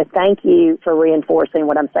 thank you for reinforcing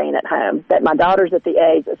what I'm saying at home. That my daughter's at the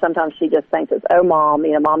age that sometimes she just thinks it's, oh, Mom,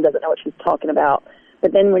 Mom doesn't know what she's talking about.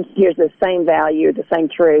 But then when she hears the same value, the same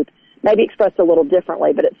truth, maybe expressed a little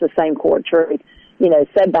differently, but it's the same core truth,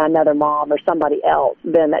 said by another mom or somebody else,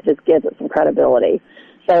 then that just gives it some credibility.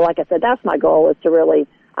 So like I said, that's my goal, is to really,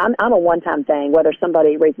 I'm a one-time thing, whether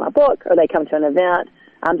somebody reads my book or they come to an event,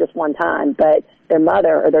 I'm just one time, but their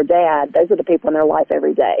mother or their dad, those are the people in their life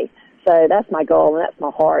every day. So that's my goal and that's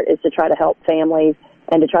my heart, is to try to help families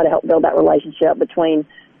and to try to help build that relationship between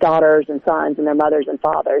daughters and sons and their mothers and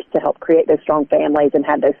fathers to help create those strong families and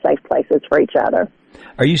have those safe places for each other.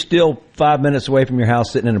 Are you still 5 minutes away from your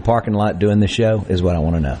house sitting in a parking lot doing this show, is what I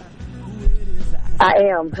want to know. I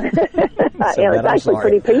am. It's actually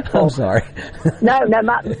pretty peaceful. I'm sorry. No,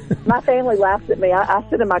 my family laughs at me. I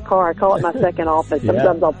sit in my car. I call it my second office.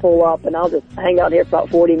 Sometimes I'll pull up and I'll just hang out here for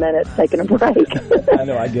about 40 minutes taking a break. I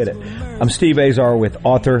know, I get it. I'm Steve Azar with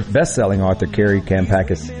best-selling author Carrie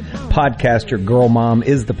Kampakis, podcaster Girl Mom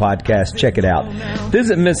is the podcast. Check it out.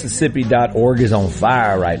 Visit Mississippi.org is on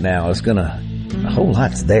fire right now. A whole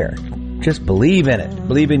lot's there. Just believe in it.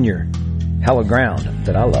 Believe in your hella ground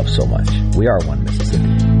that I love so much. We are one Mississippi.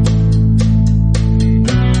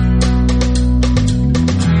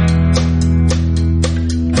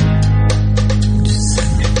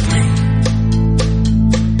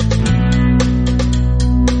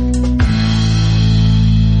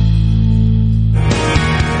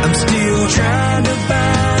 I'm still trying to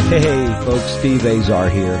find. Hey folks, Steve Azar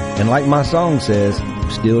here. And like my song says, I'm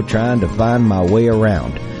still trying to find my way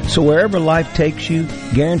around. So wherever life takes you,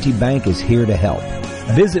 Guarantee Bank is here to help.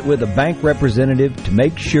 Visit with a bank representative to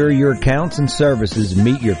make sure your accounts and services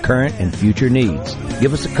meet your current and future needs.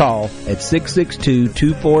 Give us a call at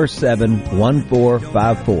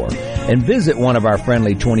 662-247-1454 and visit one of our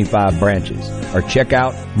friendly 25 branches or check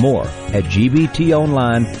out more at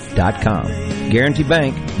gbtonline.com. Guarantee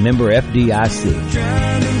Bank, member FDIC.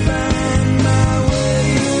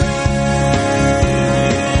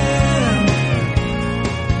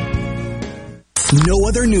 No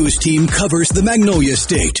other news team covers the Magnolia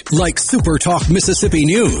State like Super Talk Mississippi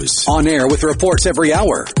News. On air with reports every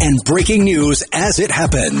hour and breaking news as it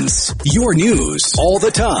happens. Your news all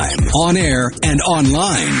the time. On air and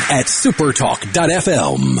online at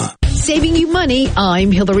supertalk.fm. Saving you money,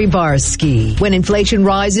 I'm Hillary Barsky. When inflation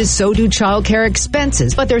rises, so do childcare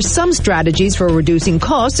expenses. But there's some strategies for reducing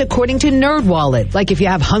costs according to NerdWallet. Like if you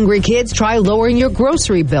have hungry kids, try lowering your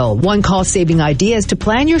grocery bill. One cost-saving idea is to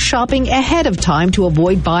plan your shopping ahead of time to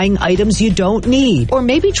avoid buying items you don't need. Or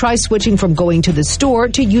maybe try switching from going to the store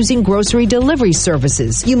to using grocery delivery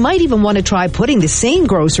services. You might even want to try putting the same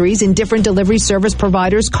groceries in different delivery service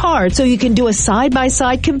providers' carts so you can do a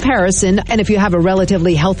side-by-side comparison. And if you have a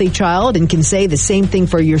relatively healthy child and can say the same thing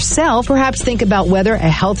for yourself, perhaps think about whether a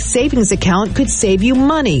health savings account could save you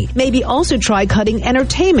money. Maybe also try cutting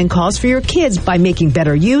entertainment costs for your kids by making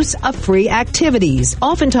better use of free activities.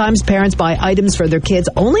 Oftentimes, parents buy items for their kids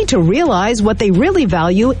only to realize what they really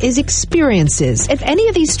value is experiences. If any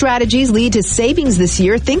of these strategies lead to savings this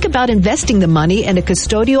year, think about investing the money in a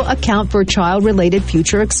custodial account for child-related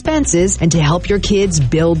future expenses and to help your kids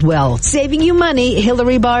build wealth. Saving you money,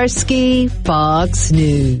 Hillary Barsky, Fox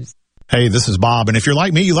News. Hey, this is Bob, and if you're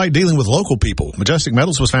like me, you like dealing with local people. Majestic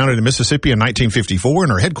Metals was founded in Mississippi in 1954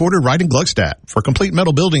 and are headquartered right in Gluckstadt. For complete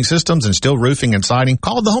metal building systems and steel roofing and siding,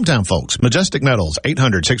 call the hometown folks. Majestic Metals,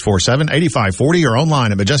 800-647-8540 or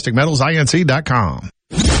online at majesticmetalsinc.com.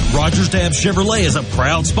 Rogers Dabbs Chevrolet is a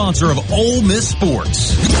proud sponsor of Ole Miss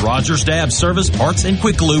Sports. Rogers Dabbs Service, Parts, and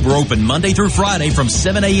Quick Lube are open Monday through Friday from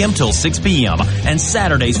 7 a.m. till 6 p.m. and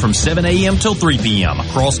Saturdays from 7 a.m. till 3 p.m.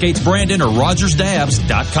 Crossgates Brandon or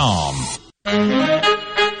RogersDabbs.com.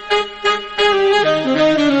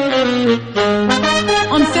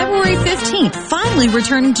 On February 15th, finally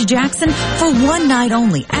returning to Jackson for one night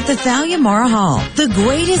only at the Thalia Mara Hall. The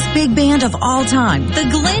greatest big band of all time, the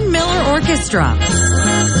Glenn Miller Orchestra.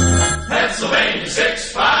 Pennsylvania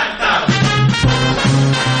 65000.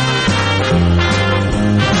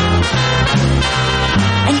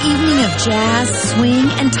 An evening of jazz, swing,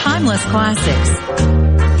 and timeless classics.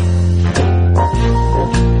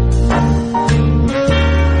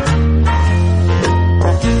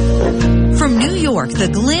 From New York, the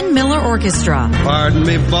Glenn Miller Orchestra. Pardon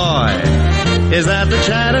me, boy, is that the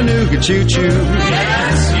Chattanooga Choo-Choo?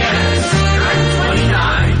 Yes,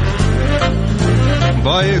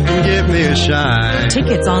 boy, you can give me a shine.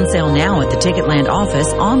 Tickets on sale now at the Ticketland office,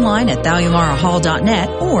 online at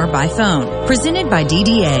ThaliaMaraHall.net, or by phone. Presented by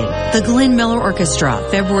DDA. The Glenn Miller Orchestra,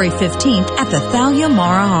 February 15th at the Thalia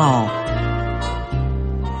Mara Hall.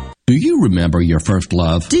 Do you remember your first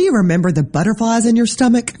love? Do you remember the butterflies in your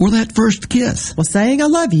stomach? Or that first kiss? Well, saying I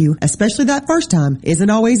love you, especially that first time, isn't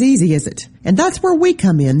always easy, is it? And that's where we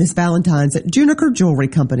come in this Valentine's at Juniker Jewelry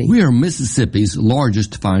Company. We are Mississippi's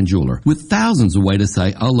largest fine jeweler, with thousands of ways to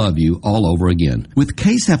say I love you all over again. With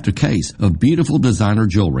case after case of beautiful designer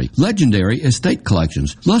jewelry, legendary estate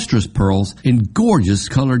collections, lustrous pearls, and gorgeous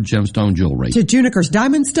colored gemstone jewelry. To Juniker's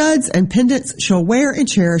diamond studs and pendants she'll wear and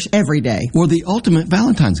cherish every day. Or the ultimate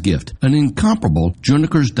Valentine's gift, an incomparable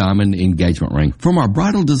Juniker's diamond engagement ring from our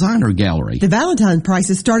bridal designer gallery. The Valentine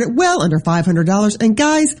prices start at well under $500, and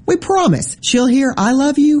guys, we promise she'll hear I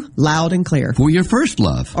love you loud and clear. For your first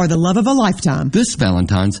love. Or the love of a lifetime. This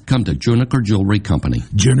Valentine's, come to Juniker Jewelry Company.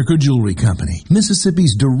 Juniker Jewelry Company,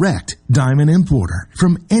 Mississippi's direct diamond importer.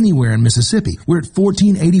 From anywhere in Mississippi, we're at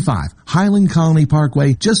 1485 Highland Colony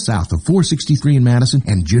Parkway, just south of 463 in Madison,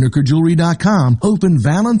 and JunikerJewelry.com, open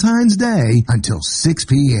Valentine's Day until 6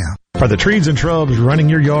 p.m. Are the trees and shrubs running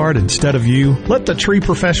your yard instead of you? Let the tree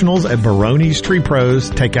professionals at Barone's Tree Pros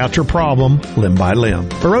take out your problem limb by limb.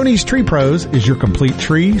 Barone's Tree Pros is your complete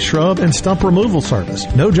tree, shrub, and stump removal service.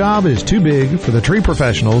 No job is too big for the tree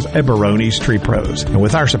professionals at Barone's Tree Pros. And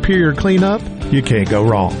with our superior cleanup, you can't go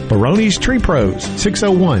wrong. Barone's Tree Pros,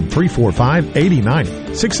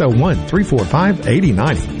 601-345-8090.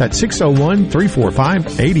 601-345-8090. That's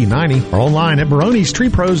 601-345-8090. Or online at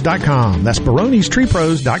baronestreepros.com. That's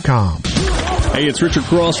baronestreepros.com. Hey, it's Richard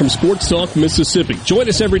Cross from Sports Talk Mississippi. Join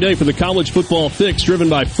us every day for the College Football Fix, driven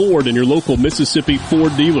by Ford and your local Mississippi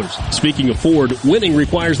Ford dealers. Speaking of Ford, winning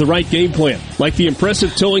requires the right game plan. Like the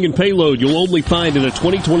impressive towing and payload you'll only find in a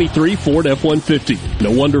 2023 Ford F-150.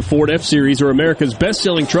 No wonder Ford F-Series are America's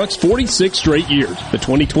best-selling trucks 46 straight years. The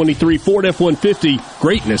 2023 Ford F-150,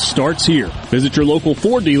 greatness starts here. Visit your local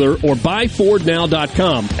Ford dealer or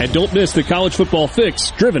buyfordnow.com. And don't miss the College Football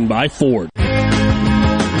Fix, driven by Ford.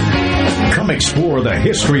 Come explore the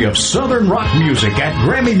history of Southern rock music at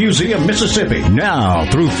Grammy Museum, Mississippi. Now,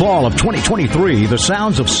 through fall of 2023, the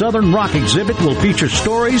Sounds of Southern Rock exhibit will feature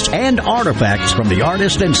stories and artifacts from the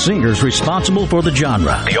artists and singers responsible for the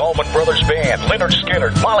genre. The Allman Brothers Band, Leonard Skinner,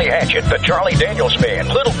 Molly Hatchet, the Charlie Daniels Band,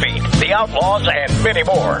 Little Feat, the Outlaws, and many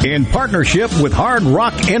more. In partnership with Hard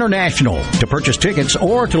Rock International. To purchase tickets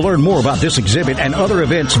or to learn more about this exhibit and other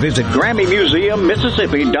events, visit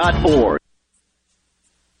GrammyMuseumMississippi.org.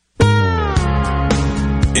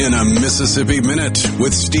 In a Mississippi Minute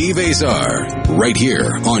with Steve Azar, right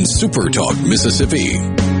here on Super Talk Mississippi.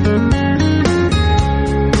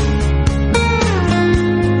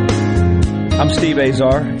 I'm Steve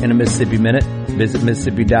Azar in a Mississippi Minute. Visit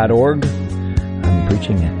Mississippi.org. I'm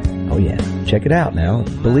preaching it. Oh yeah, check it out now.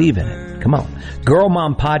 Believe in it. Come on. Girl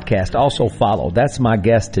Mom Podcast also follow. That's my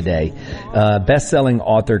guest today. Best-selling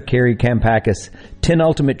author Carrie Kampakis. 10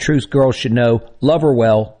 Ultimate Truths Girls Should Know. Love her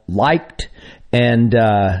well. Liked. And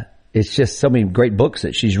it's just so many great books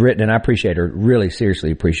that she's written, and I appreciate her, really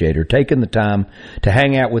seriously appreciate her taking the time to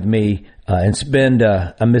hang out with me and spend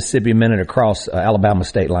a Mississippi Minute across Alabama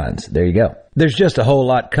state lines. There you go. There's just a whole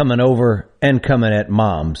lot coming over and coming at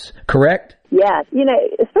moms, correct? Yes. You know,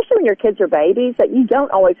 especially when your kids are babies, that you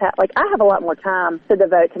don't always have, like, I have a lot more time to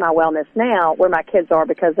devote to my wellness now where my kids are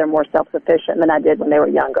because they're more self-sufficient than I did when they were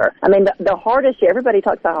younger. I mean, the hardest year, everybody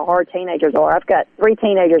talks about how hard teenagers are. I've got 3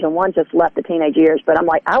 teenagers and one just left the teenage years, but I'm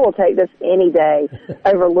like, I will take this any day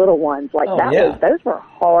over little ones. Like, those were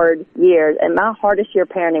hard years. And my hardest year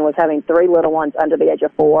parenting was having 3 little ones under the age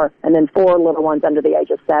of 4 and then 4 little ones under the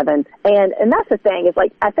age of 7. And that's the thing is,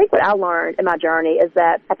 like, I think what I learned in my journey is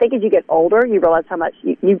that I think as you get older, you realize how much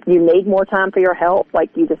you need more time for your health. Like,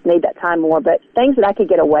 you just need that time more. But things that I could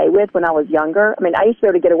get away with when I was younger, I mean, I used to be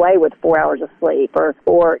able to get away with 4 hours of sleep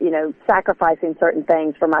or you know, sacrificing certain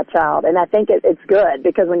things for my child. And I think it's good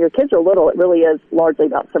because when your kids are little, it really is largely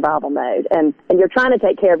about survival mode. And you're trying to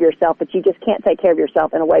take care of yourself, but you just can't take care of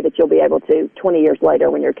yourself in a way that you'll be able to 20 years later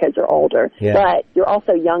when your kids are older. Yeah. But you're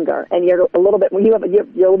also younger and you're a little bit, you're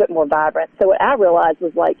a little bit more vibrant. So what I realized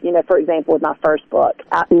was, like, you know, for example, with my first book,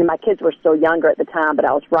 my kids were still still younger at the time, but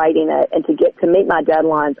I was writing it. And to meet my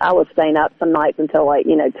deadlines, I was staying up some nights until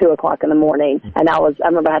 2 o'clock in the morning. And I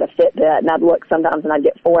remember I had a Fitbit, and I'd look sometimes and I'd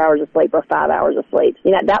get 4 hours of sleep or 5 hours of sleep.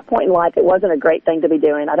 At that point in life, it wasn't a great thing to be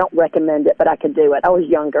doing. I don't recommend it, but I could do it. I was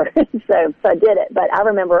younger, so I did it. But I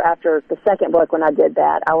remember after the second book when I did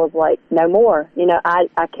that, I was like, no more.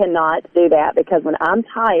 I cannot do that, because when I'm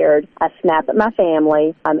tired, I snap at my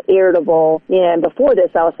family. I'm irritable. And before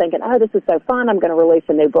this, I was thinking, oh, this is so fun. I'm going to release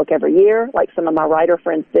a new book every year, like some of my writer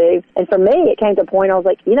friends do. And for me, it came to a point I was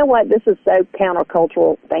like, you know what? This is so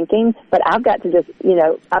countercultural thinking, but I've got to just,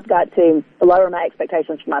 I've got to lower my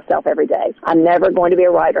expectations for myself every day. I'm never going to be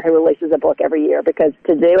a writer who releases a book every year, because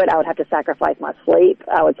to do it, I would have to sacrifice my sleep.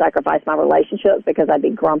 I would sacrifice my relationships, because I'd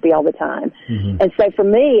be grumpy all the time. Mm-hmm. And so for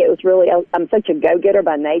me, it was really, I'm such a go-getter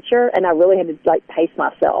by nature, and I really had to pace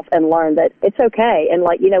myself and learn that it's okay. And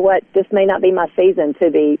you know what? This may not be my season to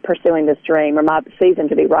be pursuing this dream, or my season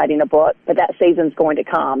to be writing a book, but that season's going to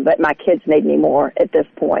come. But my kids need me more at this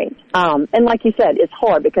point. And like you said, it's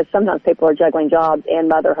hard, because sometimes people are juggling jobs and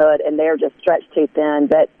motherhood, and they're just stretched too thin.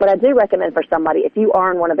 But I do recommend for somebody, if you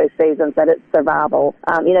are in one of those seasons that it's survival,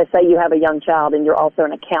 say you have a young child and you're also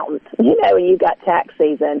an accountant, and you've got tax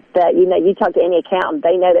season, that, you talk to any accountant,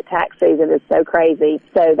 they know that tax season is so crazy.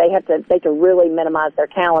 So they have to really minimize their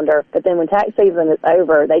calendar. But then when tax season is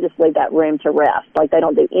over, they just leave that room to rest. They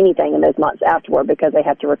don't do anything in those months afterward, because they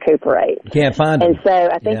have to recuperate. You can't find them. And so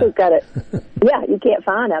I think we've got to, you can't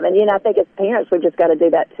find them. And, I think as parents, we've just got to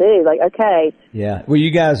do that too. Okay. Yeah. Well,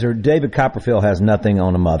 you guys David Copperfield has nothing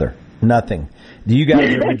on a mother. Nothing. You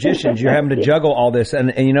guys are magicians. You're having to juggle all this.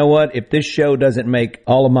 And you know what? If this show doesn't make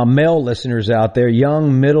all of my male listeners out there,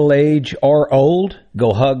 young, middle-aged, or old,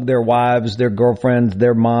 go hug their wives, their girlfriends,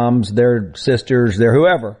 their moms, their sisters, their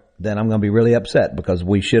whoever, then I'm going to be really upset, because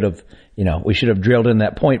we should have drilled in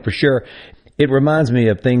that point for sure. It reminds me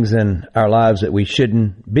of things in our lives that we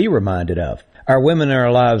shouldn't be reminded of. Our women in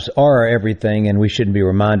our lives are everything, and we shouldn't be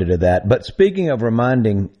reminded of that. But speaking of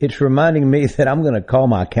reminding, it's reminding me that I'm going to call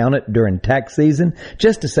my accountant during tax season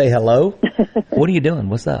just to say hello. What are you doing?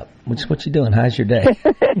 What's up? What you doing? How's your day?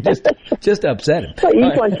 just to upset him. So you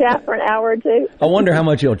just want to chat for an hour or two? I wonder how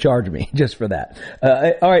much he'll charge me just for that.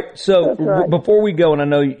 All right. So before we go, and I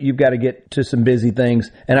know you've got to get to some busy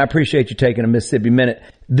things, and I appreciate you taking a Mississippi Minute.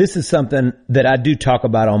 This is something that I do talk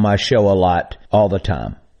about on my show a lot, all the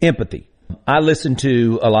time. Empathy. I listen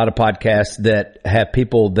to a lot of podcasts that have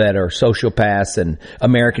people that are sociopaths and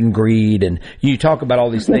American greed, and you talk about all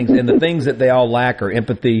these things, and the things that they all lack are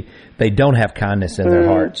empathy. They don't have kindness in their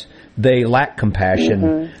hearts. They lack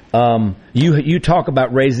compassion. You talk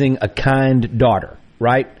about raising a kind daughter,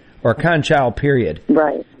 right? Or a kind child, period.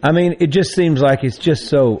 Right. I mean, it just seems like it's just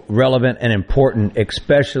so relevant and important,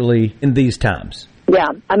 especially in these times. Yeah,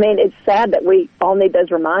 I mean, it's sad that we all need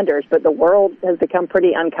those reminders, but the world has become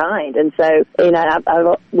pretty unkind. And so,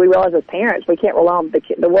 we realize as parents, we can't rely on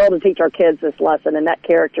the world to teach our kids this lesson and that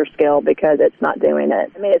character skill, because it's not doing it.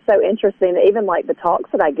 I mean, it's so interesting that even the talks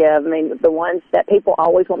that I give, the ones that people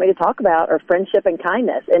always want me to talk about are friendship and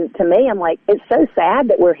kindness. And to me, I'm like, it's so sad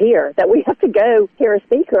that we're here, that we have to go hear a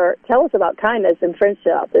speaker tell us about kindness and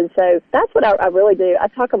friendship. And so that's what I really do. I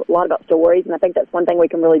talk a lot about stories, and I think that's one thing we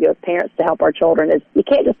can really do as parents to help our children is you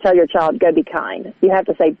can't just tell your child, go be kind. You have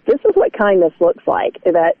to say, this is what kindness looks like.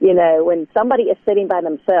 That, when somebody is sitting by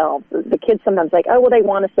themselves, the kids sometimes like, oh, well, they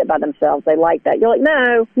want to sit by themselves. They like that. You're like,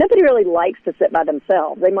 no, nobody really likes to sit by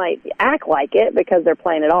themselves. They might act like it because they're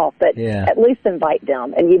playing it off, but at least invite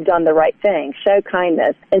them, and you've done the right thing. Show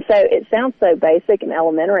kindness. And so it sounds so basic and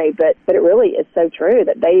elementary, but it really is so true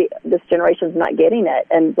that this generation's not getting it.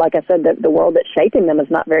 And like I said, the world that's shaping them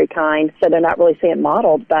is not very kind, so they're not really seeing it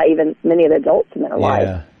modeled by even many of the adults in their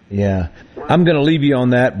life. Yeah. I'm going to leave you on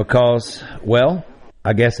that because, well,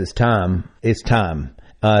 I guess it's time. It's time.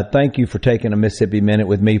 Thank you for taking a Mississippi Minute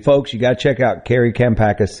with me. Folks, you got to check out Carrie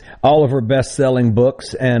Kampakis, all of her best-selling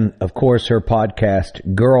books, and, of course, her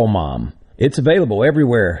podcast, Girl Mom. It's available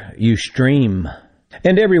everywhere you stream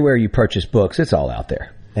and everywhere you purchase books. It's all out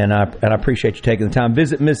there. And I appreciate you taking the time.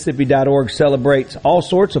 Visit Mississippi.org celebrates all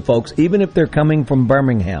sorts of folks, even if they're coming from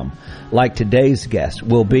Birmingham, like today's guest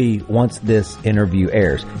will be once this interview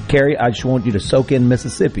airs. Carrie, I just want you to soak in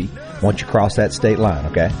Mississippi once you cross that state line,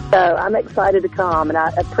 okay? So I'm excited to come, and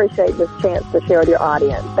I appreciate this chance to share with your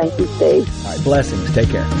audience. Thank you, Steve. All right, blessings.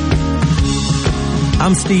 Take care.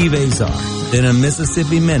 I'm Steve Azar. In a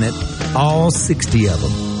Mississippi Minute, all 60 of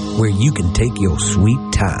them, where you can take your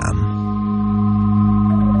sweet time.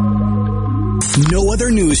 No other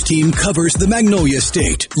news team covers the Magnolia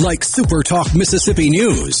State like Super Talk Mississippi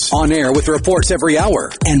News. On air with reports every hour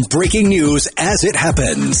and breaking news as it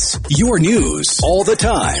happens. Your news all the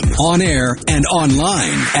time. On air and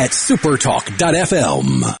online at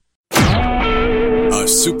supertalk.fm. A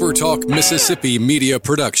Super Talk Mississippi media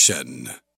production.